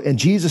reading. So, and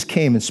Jesus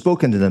came and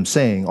spoke unto them,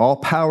 saying, all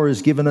power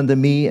is given unto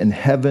me in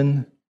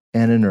heaven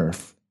and in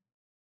earth.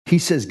 He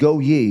says, go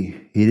ye.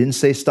 He didn't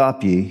say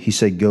stop ye. He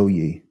said, go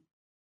ye.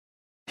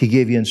 He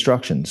gave you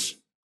instructions.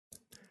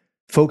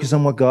 Focus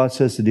on what God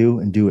says to do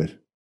and do it.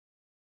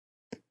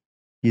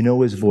 You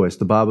know his voice.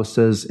 The Bible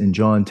says in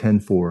John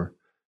 10:4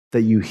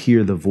 that you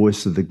hear the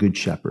voice of the good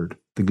shepherd.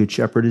 The good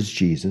shepherd is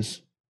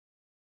Jesus.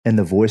 And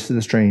the voice of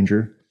the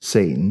stranger,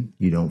 Satan,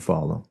 you don't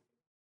follow.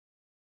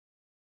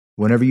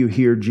 Whenever you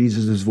hear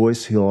Jesus'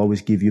 voice, he'll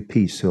always give you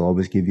peace. He'll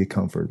always give you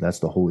comfort. That's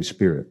the Holy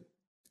Spirit.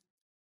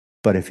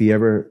 But if you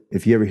ever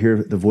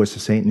hear the voice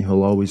of Satan,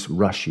 he'll always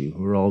rush you.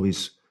 He'll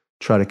always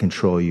try to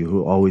control you.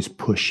 He'll always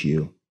push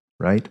you,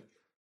 right?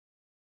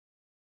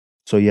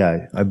 So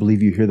yeah, I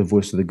believe you hear the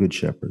voice of the good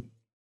shepherd.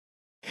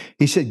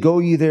 He said, go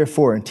ye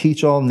therefore and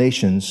teach all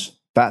nations,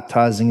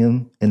 baptizing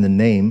them in the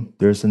name,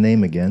 there's the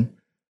name again,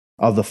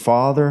 of the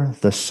Father,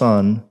 the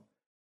Son,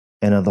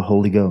 and of the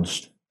Holy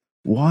Ghost.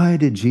 Why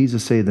did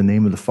Jesus say the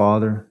name of the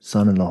Father,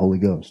 Son, and the Holy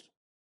Ghost?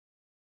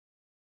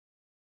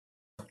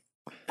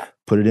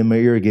 Put it in my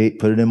ear gate,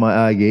 put it in my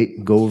eye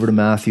gate, go over to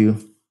Matthew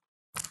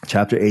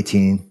chapter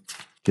 18,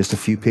 just a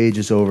few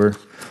pages over.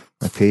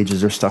 My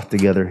pages are stuck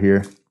together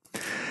here.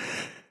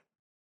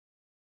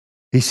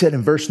 He said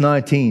in verse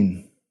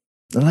 19,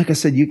 and like I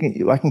said,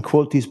 I can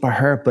quote these by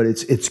heart, but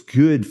it's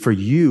good for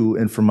you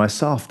and for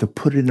myself to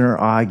put it in our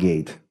eye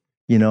gate.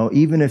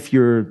 Even if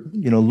you're,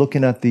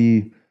 looking at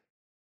the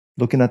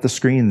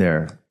screen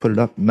there, put it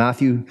up.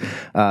 Matthew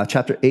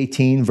chapter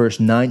 18,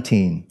 verse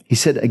 19. He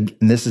said, and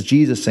this is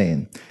Jesus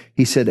saying,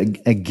 he said,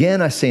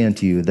 again I say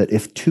unto you that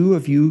if two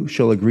of you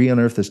shall agree on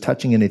earth as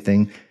touching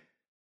anything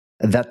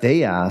that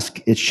they ask,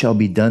 it shall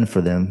be done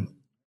for them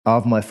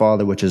of my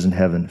Father which is in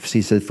heaven.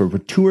 He said, for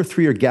 2 or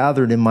 3 are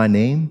gathered in my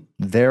name,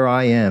 there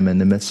I am in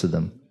the midst of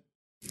them.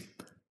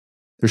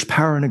 There's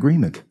power in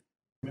agreement.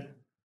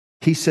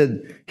 He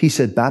said,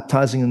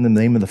 baptizing in the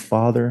name of the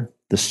Father,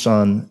 the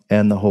Son,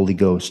 and the Holy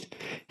Ghost.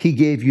 He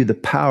gave you the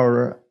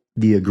power,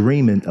 the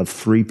agreement of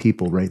 3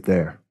 people right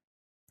there.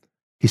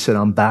 He said,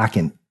 I'm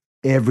backing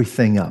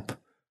everything up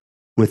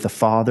with the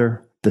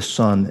Father, the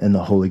Son, and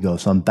the Holy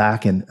Ghost. I'm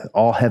backing,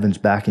 all heaven's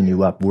backing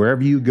you up.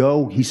 Wherever you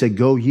go, he said,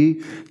 go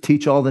ye,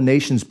 teach all the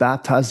nations,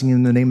 baptizing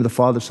in the name of the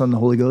Father, Son, and the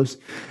Holy Ghost.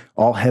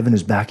 All heaven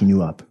is backing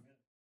you up.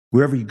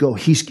 Wherever you go,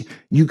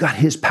 you got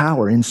his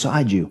power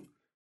inside you.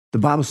 The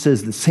Bible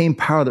says the same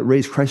power that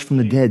raised Christ from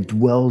the dead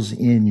dwells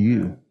in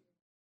you.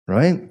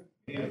 Right?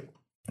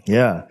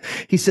 Yeah.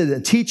 He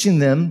said, teaching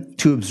them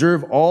to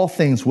observe all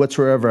things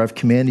whatsoever I've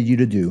commanded you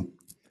to do.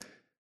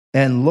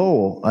 And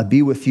lo, I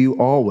be with you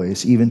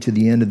always, even to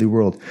the end of the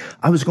world.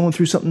 I was going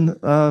through something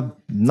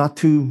not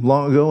too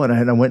long ago, and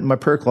I went in my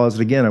prayer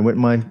closet again. I went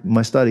in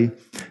my study,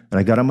 and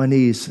I got on my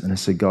knees, and I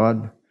said,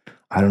 God,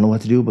 I don't know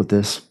what to do about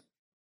this.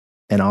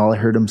 And all I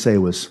heard him say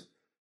was,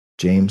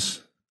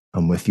 James,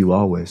 I'm with you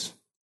always,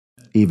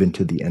 even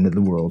to the end of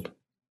the world.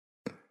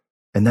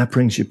 And that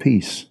brings you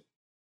peace.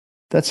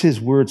 That's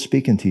his word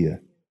speaking to you.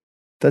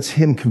 That's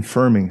him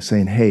confirming,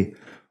 saying, hey,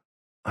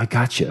 I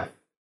got you.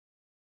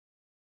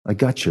 I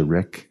got you,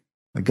 Rick.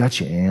 I got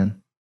you,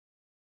 Ann.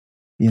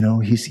 You know,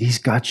 he's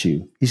got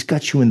you. He's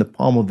got you in the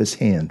palm of his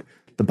hand.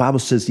 The Bible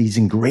says he's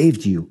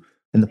engraved you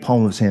in the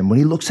palm of his hand. When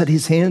he looks at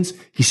his hands,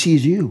 he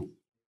sees you,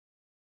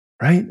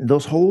 right?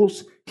 Those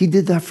holes, he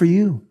did that for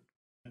you.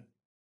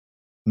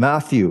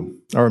 Mark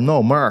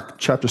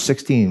chapter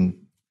 16.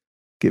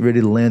 Get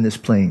ready to land this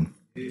plane.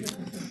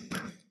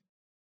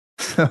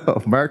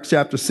 So, Mark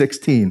chapter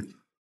 16.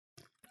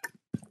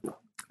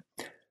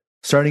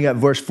 Starting at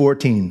verse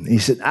 14. He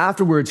said,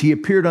 afterwards he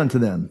appeared unto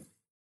them,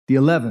 the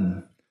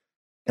 11,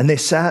 and they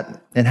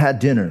sat and had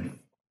dinner.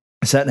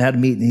 Sat and had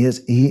meat.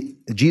 And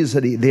Jesus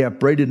said he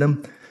upbraided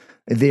them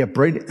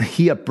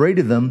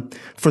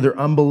for their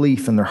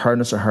unbelief and their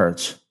hardness of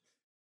hearts.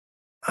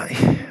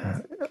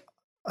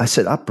 I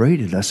said,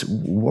 upbraided. I said,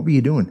 what were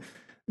you doing?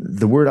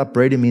 The word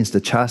upbraided means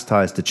to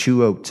chastise, to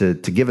chew out, to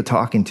give a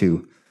talking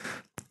to.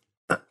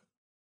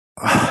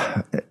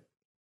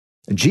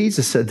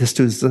 Jesus said this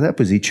to his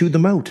disciples. He chewed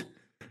them out.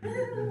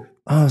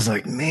 I was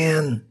like,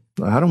 man,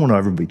 I don't want to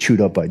ever be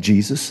chewed up by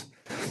Jesus,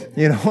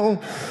 you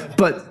know.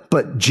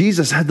 But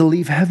Jesus had to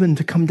leave heaven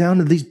to come down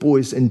to these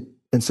boys and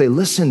say,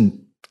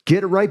 listen,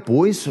 get it right,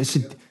 boys. I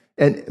said,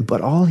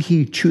 but all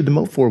he chewed them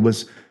out for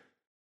was,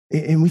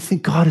 and we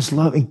think God is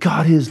love, and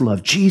God is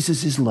love.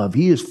 Jesus is love.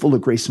 He is full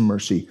of grace and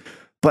mercy.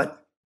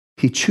 But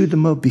he chewed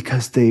them out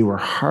because they were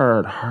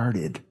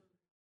hard-hearted,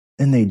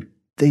 and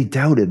they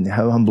doubted and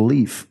had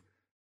unbelief.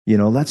 You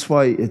know, that's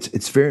why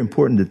it's very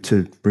important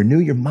to renew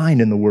your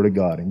mind in the Word of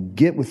God and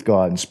get with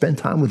God and spend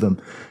time with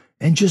Him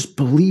and just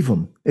believe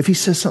Him. If He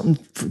says something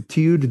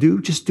to you to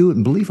do, just do it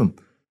and believe Him.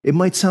 It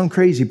might sound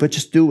crazy, but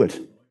just do it.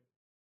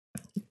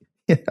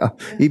 Yeah,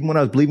 even when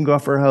I was believing God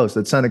for a house,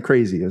 that sounded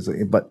crazy.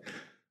 But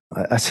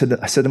I said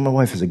to my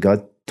wife, I said,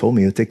 God told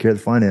me to take care of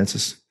the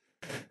finances.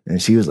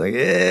 And she was like,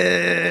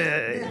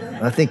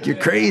 I think you're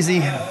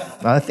crazy.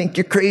 I think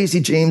you're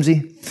crazy,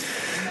 Jamesy.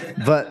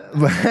 But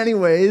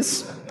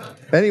anyways,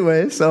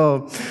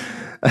 so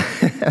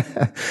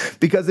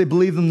because they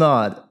believed him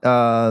not,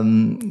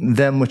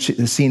 them which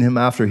had seen him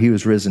after he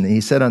was risen, and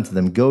he said unto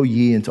them, go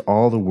ye into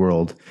all the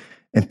world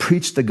and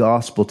preach the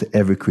gospel to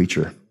every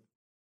creature.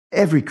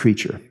 Every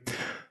creature.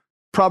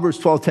 Proverbs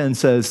 12:10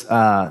 says,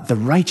 the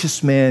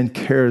righteous man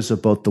cares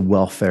about the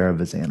welfare of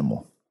his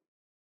animal.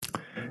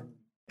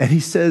 And he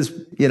says,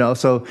 you know,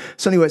 so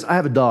anyways, I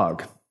have a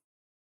dog,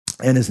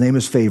 and his name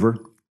is Favor.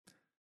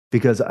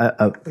 Because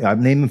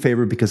I've named him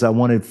Favor because I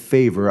wanted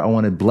favor, I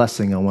wanted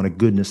blessing, I wanted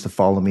goodness to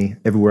follow me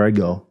everywhere I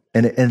go,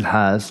 and it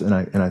has, and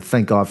I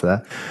thank God for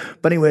that.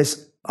 But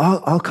anyways,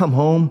 I'll come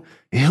home,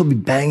 he'll be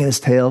banging his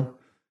tail,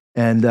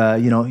 and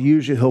you know,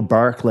 usually he'll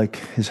bark like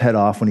his head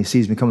off when he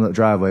sees me coming up the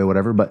driveway or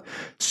whatever. But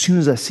as soon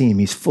as I see him,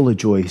 he's full of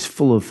joy, he's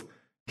full of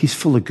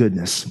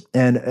goodness,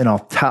 and I'll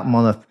tap him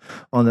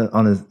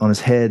on his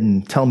head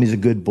and tell him he's a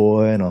good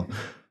boy, and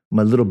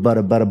my little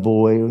butter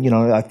boy, you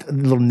know,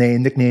 little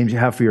nicknames you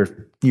have for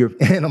your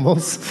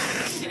animals.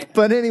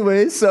 But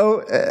anyway,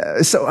 so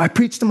I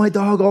preach to my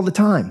dog all the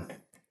time.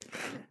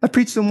 I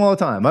preach to him all the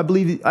time. I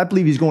believe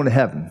he's going to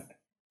heaven.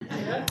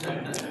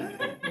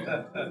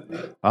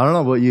 I don't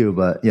know about you,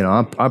 but you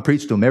know, I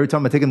preach to him every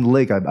time I take him to the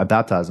lake. I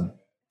baptize him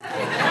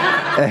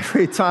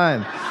every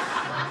time.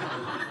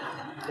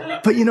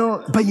 But you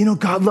know,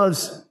 God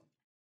loves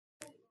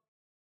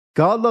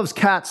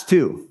cats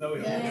too.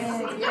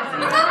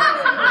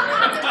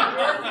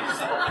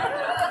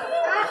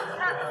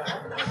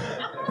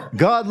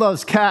 God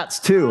loves cats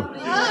too.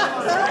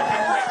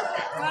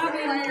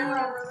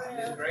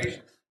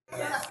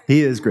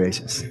 He is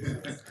gracious.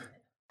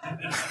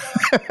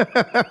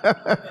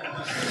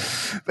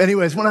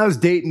 Anyways, when I was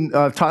dating,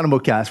 talking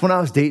about cats, when I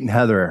was dating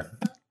Heather,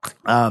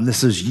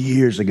 this was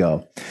years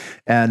ago,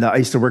 and I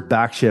used to work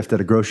back shift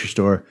at a grocery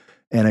store,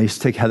 and I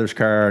used to take Heather's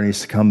car, and I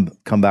used to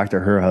come back to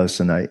her house,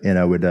 and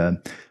I would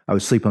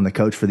sleep on the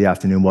couch for the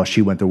afternoon while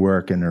she went to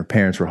work, and her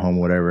parents were home,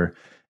 whatever.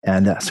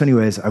 And so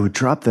anyways, I would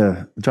drop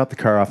the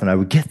car off, and I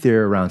would get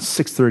there around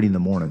 6:30 in the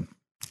morning.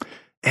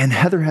 And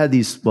Heather had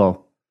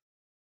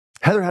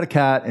Heather had a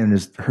cat, and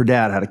her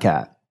dad had a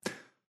cat.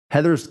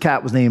 Heather's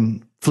cat was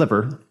named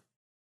Flipper,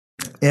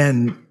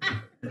 and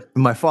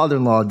my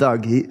father-in-law,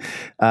 Doug, his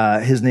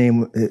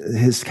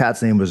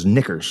cat's name was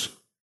Knickers.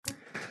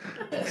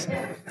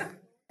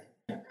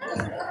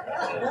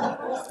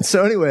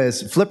 So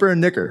anyways, Flipper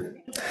and Knicker.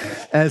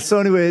 And so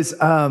anyways,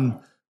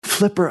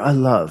 Flipper I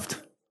loved.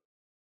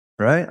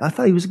 Right? I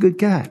thought he was a good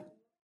cat.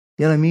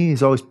 You know what I mean?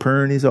 He's always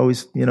purring. He's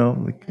always, you know,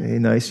 like, hey,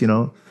 nice, you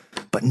know.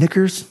 But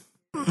Knickers,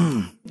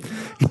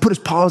 he put his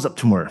paws up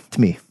to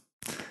me.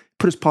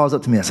 Put his paws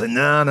up to me. I said,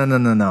 no.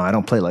 I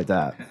don't play like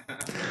that.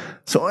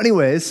 So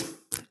anyways,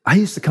 I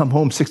used to come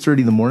home 6:30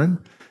 in the morning.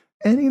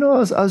 And, you know, I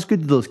was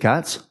good to those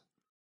cats.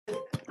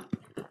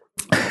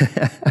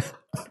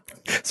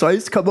 So I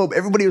used to come home.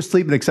 Everybody was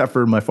sleeping except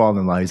for my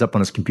father-in-law. He's up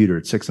on his computer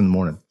at 6 in the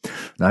morning.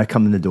 And I'd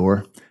come in the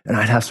door, and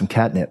I'd have some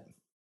catnip.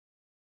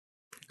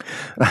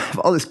 I have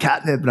all this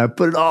catnip, and I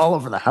put it all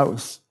over the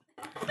house.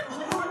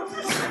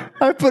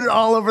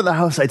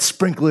 I'd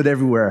sprinkle it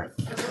everywhere.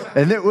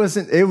 And I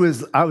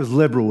was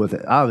liberal with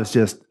it. I was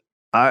just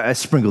I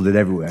sprinkled it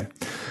everywhere.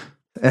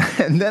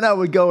 And then I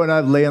would go and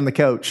I'd lay on the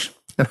couch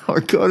and I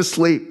would go to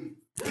sleep.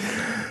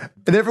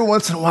 And every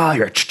once in a while,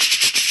 you're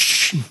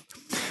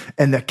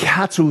and the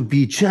cats would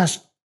be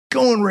just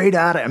going right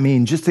at it. I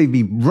mean, just they'd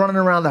be running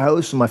around the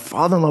house, and my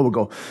father-in-law would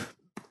go,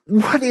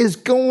 "What is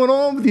going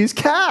on with these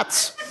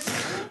cats?"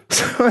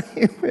 So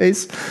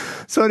anyways,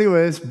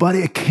 but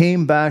it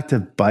came back to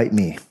bite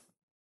me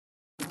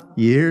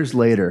years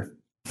later.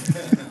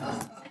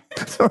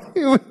 So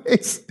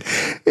anyways,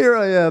 here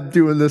I am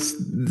doing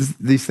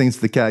these things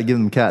to the cat,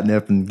 giving them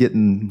catnip and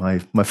getting my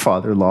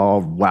father-in-law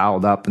all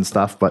wowed up and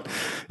stuff. But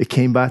it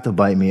came back to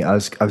bite me. I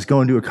was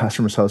going to a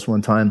customer's house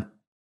one time,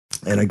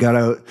 and I got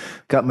out,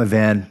 got my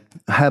van.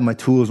 I had my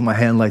tools in my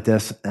hand like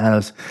this,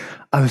 and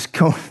I was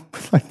going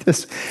like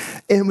this.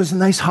 And it was a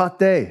nice hot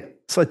day,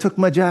 so I took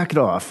my jacket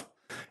off,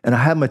 and I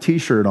had my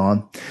T-shirt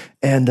on.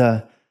 And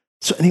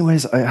so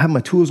anyways, I had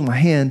my tools in my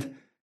hand,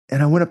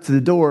 and I went up to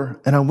the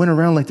door, and I went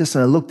around like this,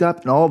 and I looked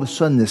up, and all of a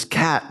sudden, this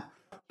cat,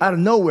 out of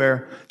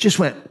nowhere, just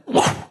went,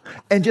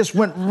 and just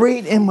went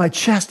right in my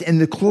chest, and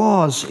the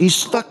claws, he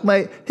stuck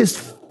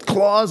his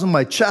claws in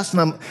my chest,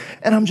 and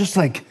I'm just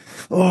like,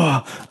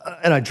 oh,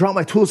 and I dropped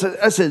my tools.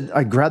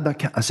 I grabbed that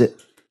cat, I said,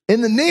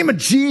 "In the name of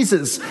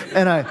Jesus,"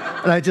 and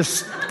I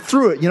just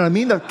threw it, you know what I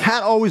mean? The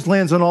cat always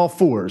lands on all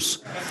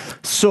fours,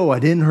 so I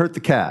didn't hurt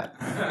the cat,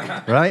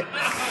 right?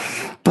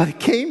 But it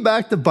came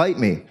back to bite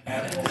me.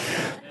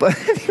 But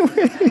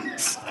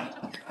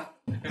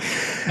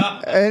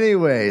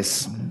anyways,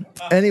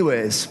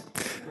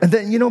 and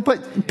then,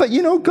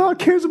 but God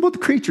cares about the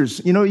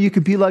creatures. You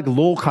could be like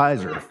Lowell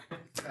Kaiser.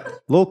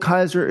 Lowell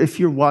Kaiser, if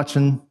you're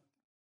watching,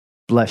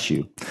 bless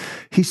you.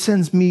 He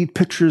sends me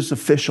pictures of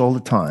fish all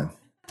the time.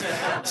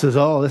 Says,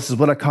 "Oh, this is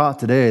what I caught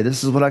today.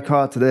 This is what I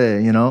caught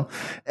today,"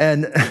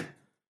 And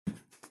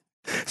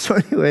so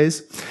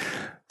anyways,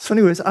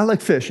 I like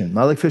fishing.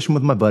 I like fishing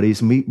with my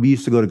buddies, and we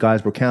used to go to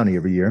Guysborough County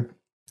every year.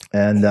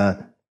 And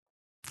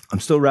I'm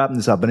still wrapping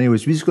this up. But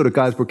anyways, we used to go to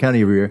Guysborough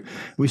County every year.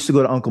 We used to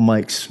go to Uncle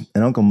Mike's.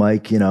 And Uncle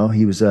Mike, he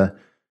was a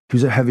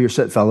heavier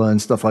set fella and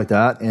stuff like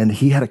that. And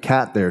he had a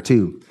cat there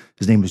too.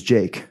 His name was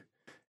Jake.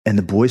 And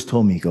the boys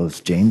told me,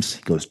 James,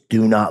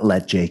 "Do not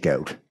let Jake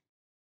out."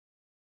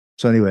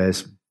 So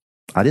anyways,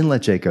 I didn't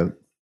let Jake out.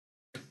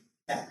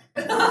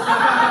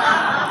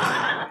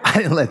 I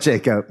didn't let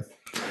Jake out.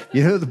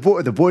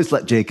 The boys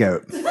let Jake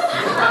out.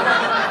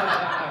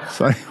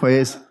 So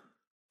anyways,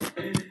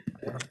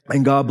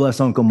 and God bless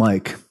Uncle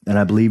Mike, and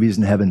I believe he's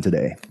in heaven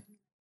today.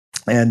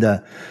 And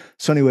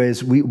so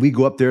anyways, we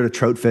go up there to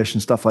trout fish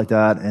and stuff like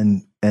that.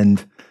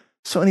 And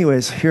so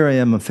anyways, here I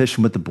am, I'm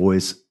fishing with the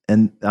boys,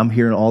 and I'm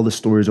hearing all the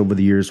stories over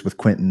the years with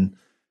Quentin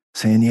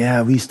saying,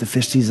 "Yeah, we used to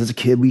fish these as a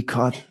kid. We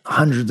caught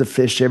hundreds of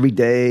fish every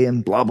day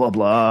and blah, blah,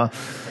 blah."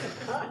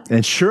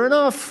 And sure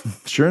enough,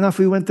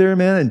 we went there,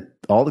 man, and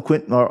all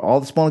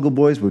the Small Eagle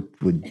boys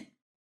would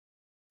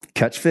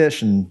catch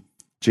fish, and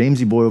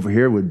Jamesy boy over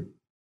here would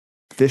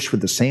fish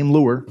with the same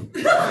lure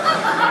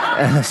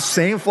and the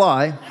same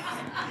fly,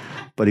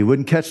 but he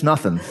wouldn't catch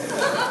nothing.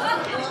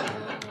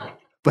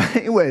 But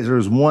anyways, there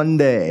was one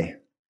day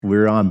we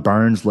were on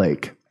Barnes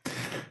Lake,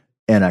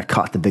 and I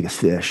caught the biggest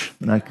fish,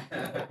 and I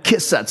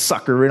kissed that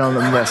sucker right on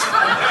the wrist.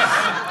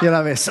 You know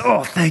what I mean? So,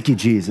 oh, thank you,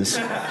 Jesus.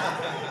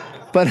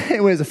 But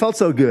anyways, it felt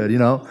so good,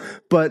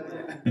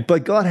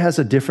 But God has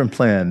a different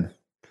plan,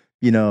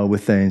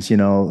 with things,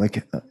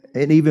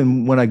 and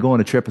even when I go on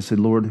a trip, I said,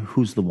 "Lord,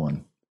 who's the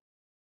one?"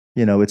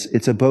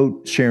 It's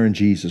about sharing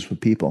Jesus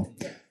with people.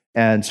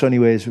 And so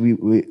anyways,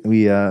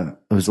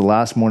 it was the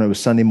last morning, it was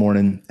Sunday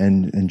morning,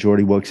 and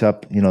Jordy wakes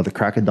up, the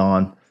crack of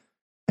dawn,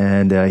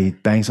 and he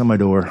bangs on my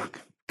door.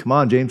 "Come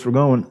on, James, we're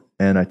going."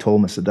 And I told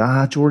him, I said,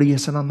 Jordy, I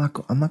said, I'm not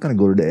going to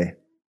go today.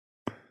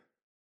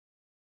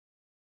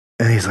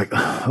 And he's like,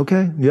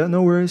 "Okay, yeah,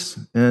 no worries."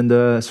 And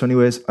so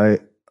anyways, I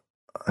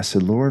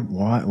said, "Lord,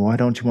 why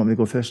don't you want me to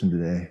go fishing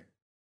today?"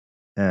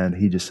 And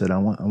he just said, I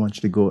want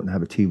you to go out and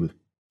have a tea with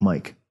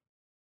Mike,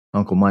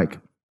 Uncle Mike.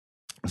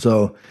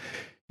 So,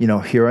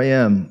 here I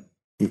am,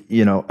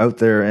 out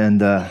there, and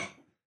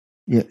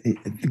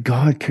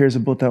God cares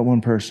about that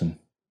one person.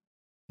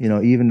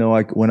 Even though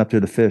I went up there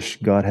to fish,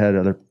 God had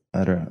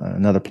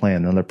another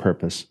plan, another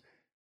purpose,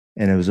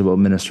 and it was about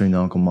ministering to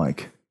Uncle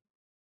Mike.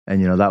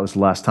 And that was the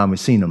last time we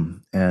seen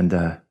him, and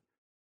I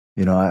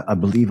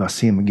believe I'll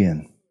see him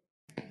again.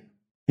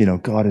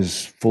 God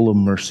is full of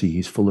mercy;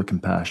 He's full of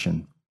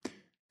compassion,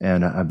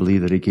 and I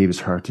believe that He gave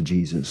His heart to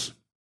Jesus.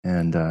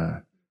 And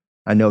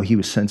I know he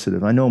was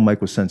sensitive. I know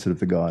Mike was sensitive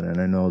to God, and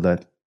I know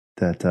that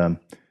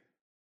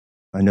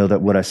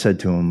what I said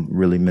to him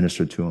really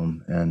ministered to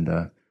him.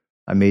 And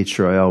I made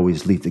sure I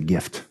always leave the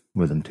gift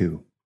with him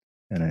too,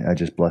 and I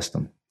just blessed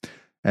him.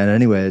 And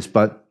anyways,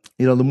 but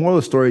the moral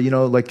of the story,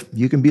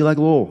 you can be like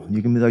Lowell,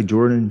 you can be like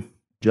Jordan,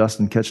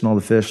 Justin, catching all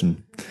the fish,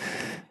 and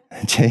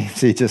James,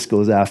 he just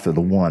goes after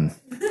the one,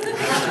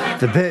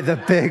 the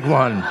big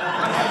one,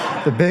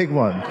 the big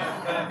one.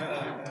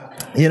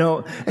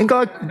 And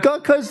God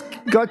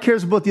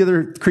cares about the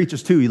other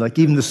creatures too. Like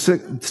even the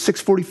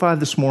 6:45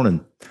 this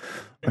morning,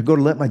 I go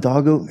to let my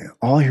dog out.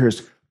 All I hear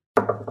is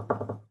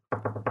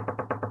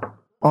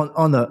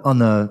on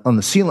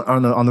the ceiling,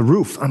 on the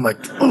roof. I'm like,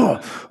 oh,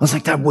 I was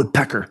like that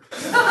woodpecker.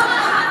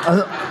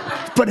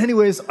 But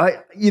anyways,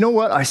 you know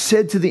what? I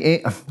said to the,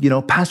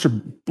 Pastor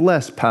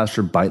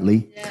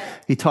Bitely. Yeah.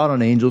 He taught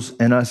on angels,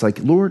 and I was like,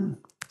 Lord.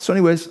 So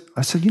anyways,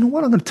 I said, you know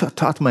what? I'm going to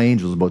talk to my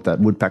angels about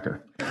that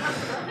woodpecker.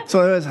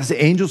 So anyways, I said,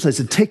 angels, I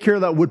said, take care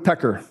of that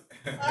woodpecker.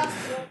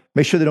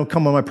 Make sure they don't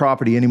come on my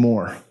property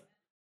anymore.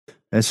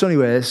 And so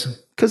anyways,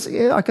 because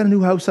I got a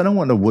new house. I don't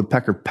want a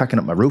woodpecker pecking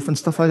up my roof and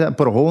stuff like that and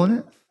put a hole in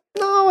it.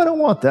 No, I don't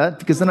want that,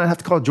 because then I have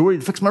to call Jory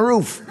to fix my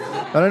roof.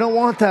 And I don't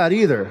want that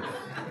either.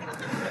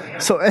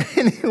 So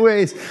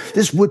anyways,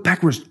 this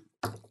woodpecker was,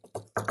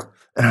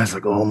 and I was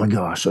like, oh my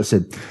gosh. I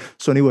said,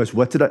 so anyways,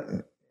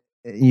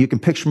 you can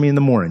picture me in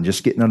the morning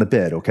just getting out of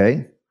bed,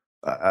 okay?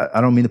 I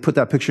don't mean to put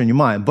that picture in your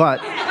mind,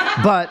 but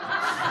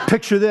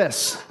picture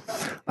this.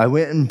 I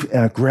went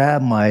and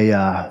grabbed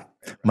my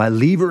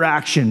lever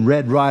action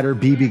Red Ryder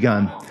BB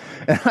gun.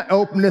 And I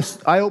opened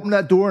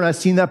that door, and I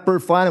seen that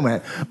bird flying, and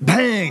went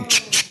bang,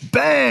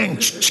 bang,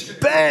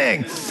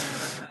 bang.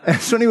 And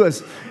so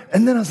anyways,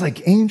 and then I was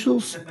like,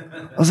 angels?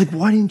 I was like,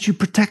 why didn't you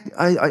protect?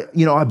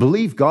 I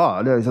believe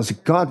God. I was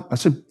like, God. I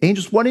said,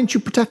 angels, why didn't you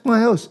protect my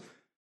house?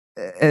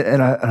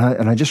 And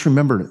I just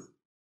remembered it.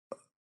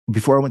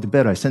 Before I went to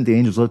bed, I sent the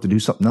angels out to do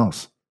something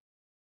else.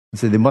 I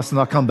said, they must have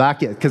not come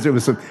back yet, because it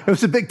was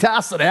a big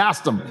task that I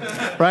asked them,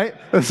 right?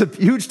 It was a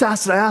huge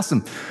task that I asked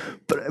them.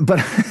 But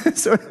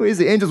so anyways,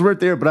 the angels weren't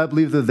there, but I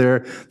believe they're there.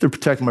 They're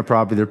protecting my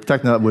property. They're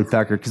protecting that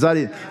woodpecker, because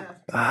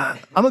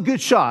I'm a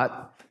good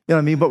shot, you know what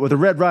I mean? But with a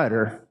Red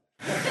Ryder,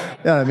 you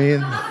know what I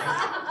mean?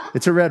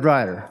 It's a Red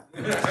Ryder.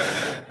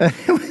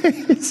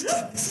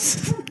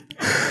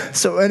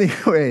 So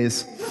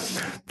anyways,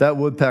 that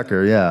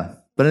woodpecker, yeah.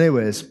 But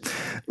anyways,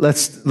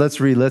 let's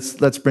bring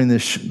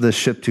this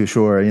ship to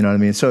shore, you know what I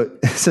mean? So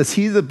it says,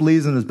 he that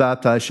believes and is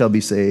baptized shall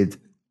be saved,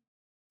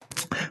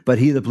 but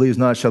he that believes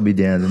not shall be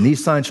damned. And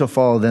these signs shall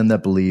follow them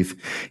that believe.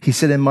 He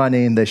said, in my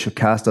name they shall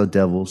cast out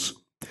devils.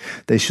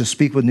 They shall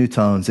speak with new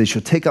tongues. They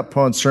shall take up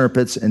upon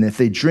serpents, and if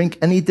they drink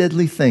any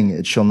deadly thing,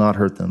 it shall not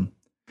hurt them.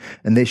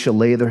 And they shall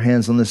lay their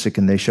hands on the sick,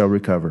 and they shall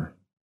recover.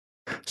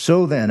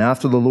 So then,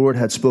 after the Lord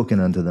had spoken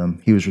unto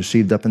them, he was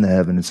received up into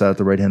heaven and sat at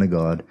the right hand of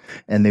God.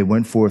 And they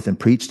went forth and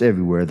preached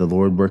everywhere, the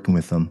Lord working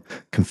with them,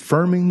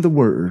 confirming the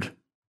word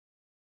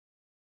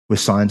with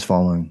signs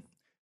following.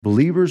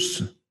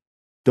 Believers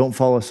don't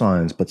follow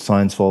signs, but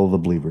signs follow the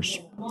believers.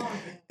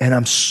 And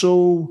I'm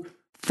so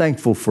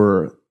thankful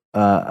for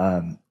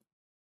a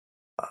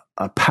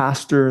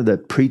pastor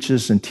that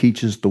preaches and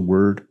teaches the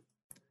word,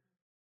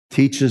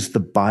 teaches the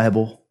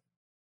Bible,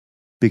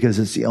 because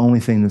it's the only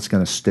thing that's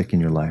going to stick in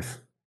your life.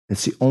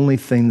 It's the only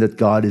thing that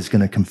God is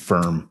going to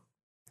confirm.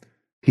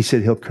 He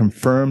said he'll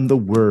confirm the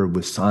word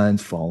with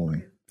signs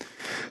following.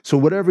 So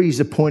whatever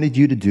he's appointed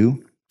you to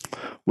do,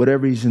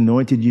 whatever he's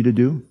anointed you to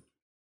do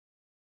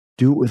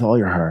it with all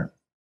your heart.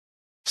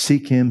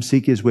 Seek him,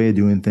 seek his way of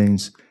doing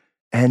things.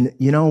 And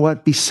you know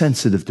what? Be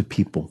sensitive to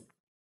people.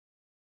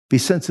 Be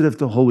sensitive to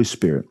the Holy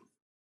Spirit.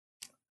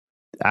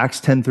 Acts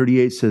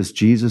 10:38 says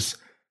Jesus,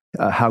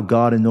 how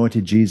God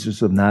anointed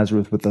Jesus of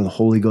Nazareth with the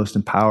Holy Ghost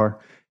and power.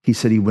 He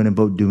said he went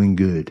about doing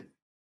good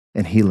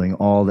and healing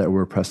all that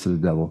were oppressed of the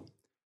devil.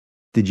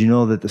 Did you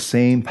know that the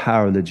same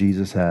power that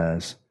Jesus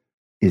has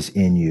is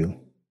in you?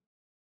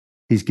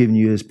 He's given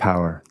you his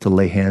power to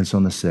lay hands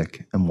on the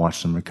sick and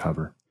watch them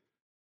recover.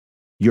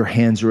 Your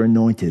hands are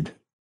anointed.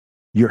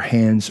 Your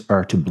hands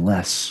are to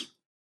bless.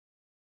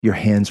 Your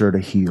hands are to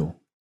heal.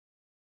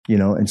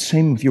 And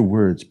same with your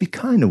words. Be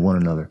kind to one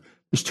another.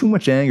 There's too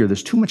much anger.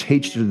 There's too much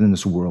hatred in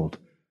this world.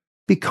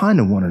 Be kind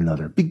to one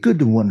another. Be good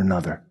to one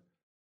another.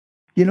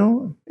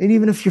 And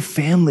even if your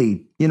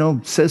family,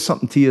 says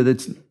something to you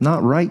that's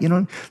not right,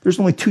 there's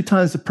only 2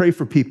 times to pray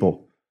for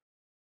people: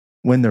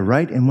 when they're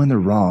right and when they're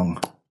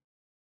wrong.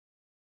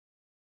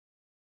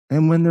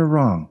 And when they're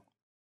wrong,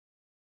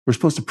 we're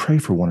supposed to pray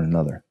for one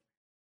another.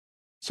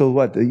 So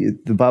what?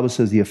 The Bible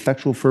says the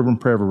effectual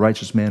fervent prayer of a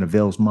righteous man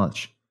avails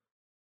much.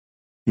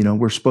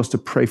 We're supposed to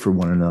pray for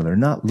one another,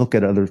 not look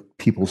at other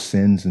people's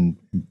sins and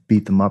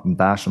beat them up and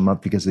bash them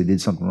up because they did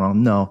something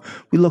wrong. No,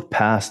 we look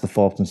past the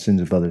faults and sins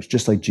of others,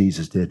 just like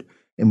Jesus did,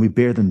 and we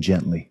bear them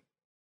gently.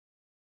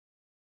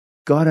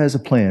 God has a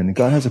plan.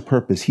 God has a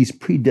purpose. He's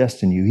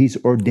predestined you.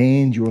 He's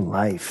ordained your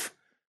life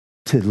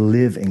to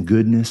live in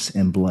goodness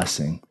and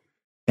blessing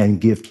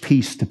and give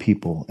peace to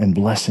people and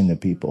blessing to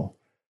people.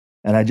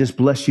 And I just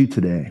bless you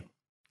today.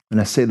 And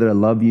I say that I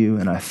love you,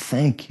 and I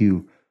thank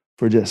you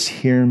for just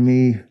hearing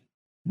me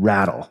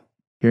rattle,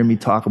 hear me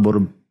talk about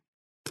a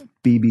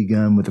BB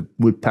gun with a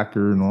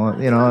woodpecker and all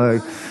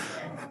that,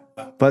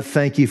 But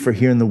thank you for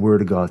hearing the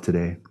word of God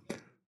today.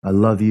 I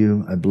love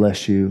you. I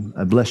bless you.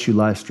 I bless you,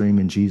 live stream,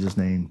 in Jesus'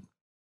 name.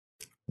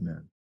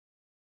 Amen.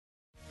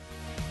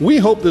 We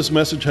hope this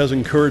message has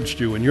encouraged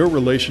you in your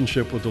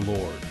relationship with the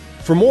Lord.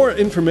 For more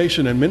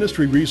information and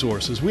ministry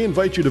resources, we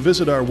invite you to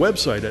visit our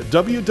website at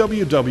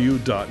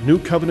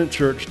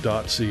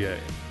www.newcovenantchurch.ca.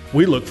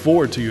 We look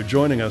forward to you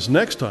joining us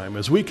next time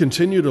as we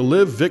continue to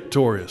live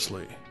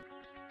victoriously.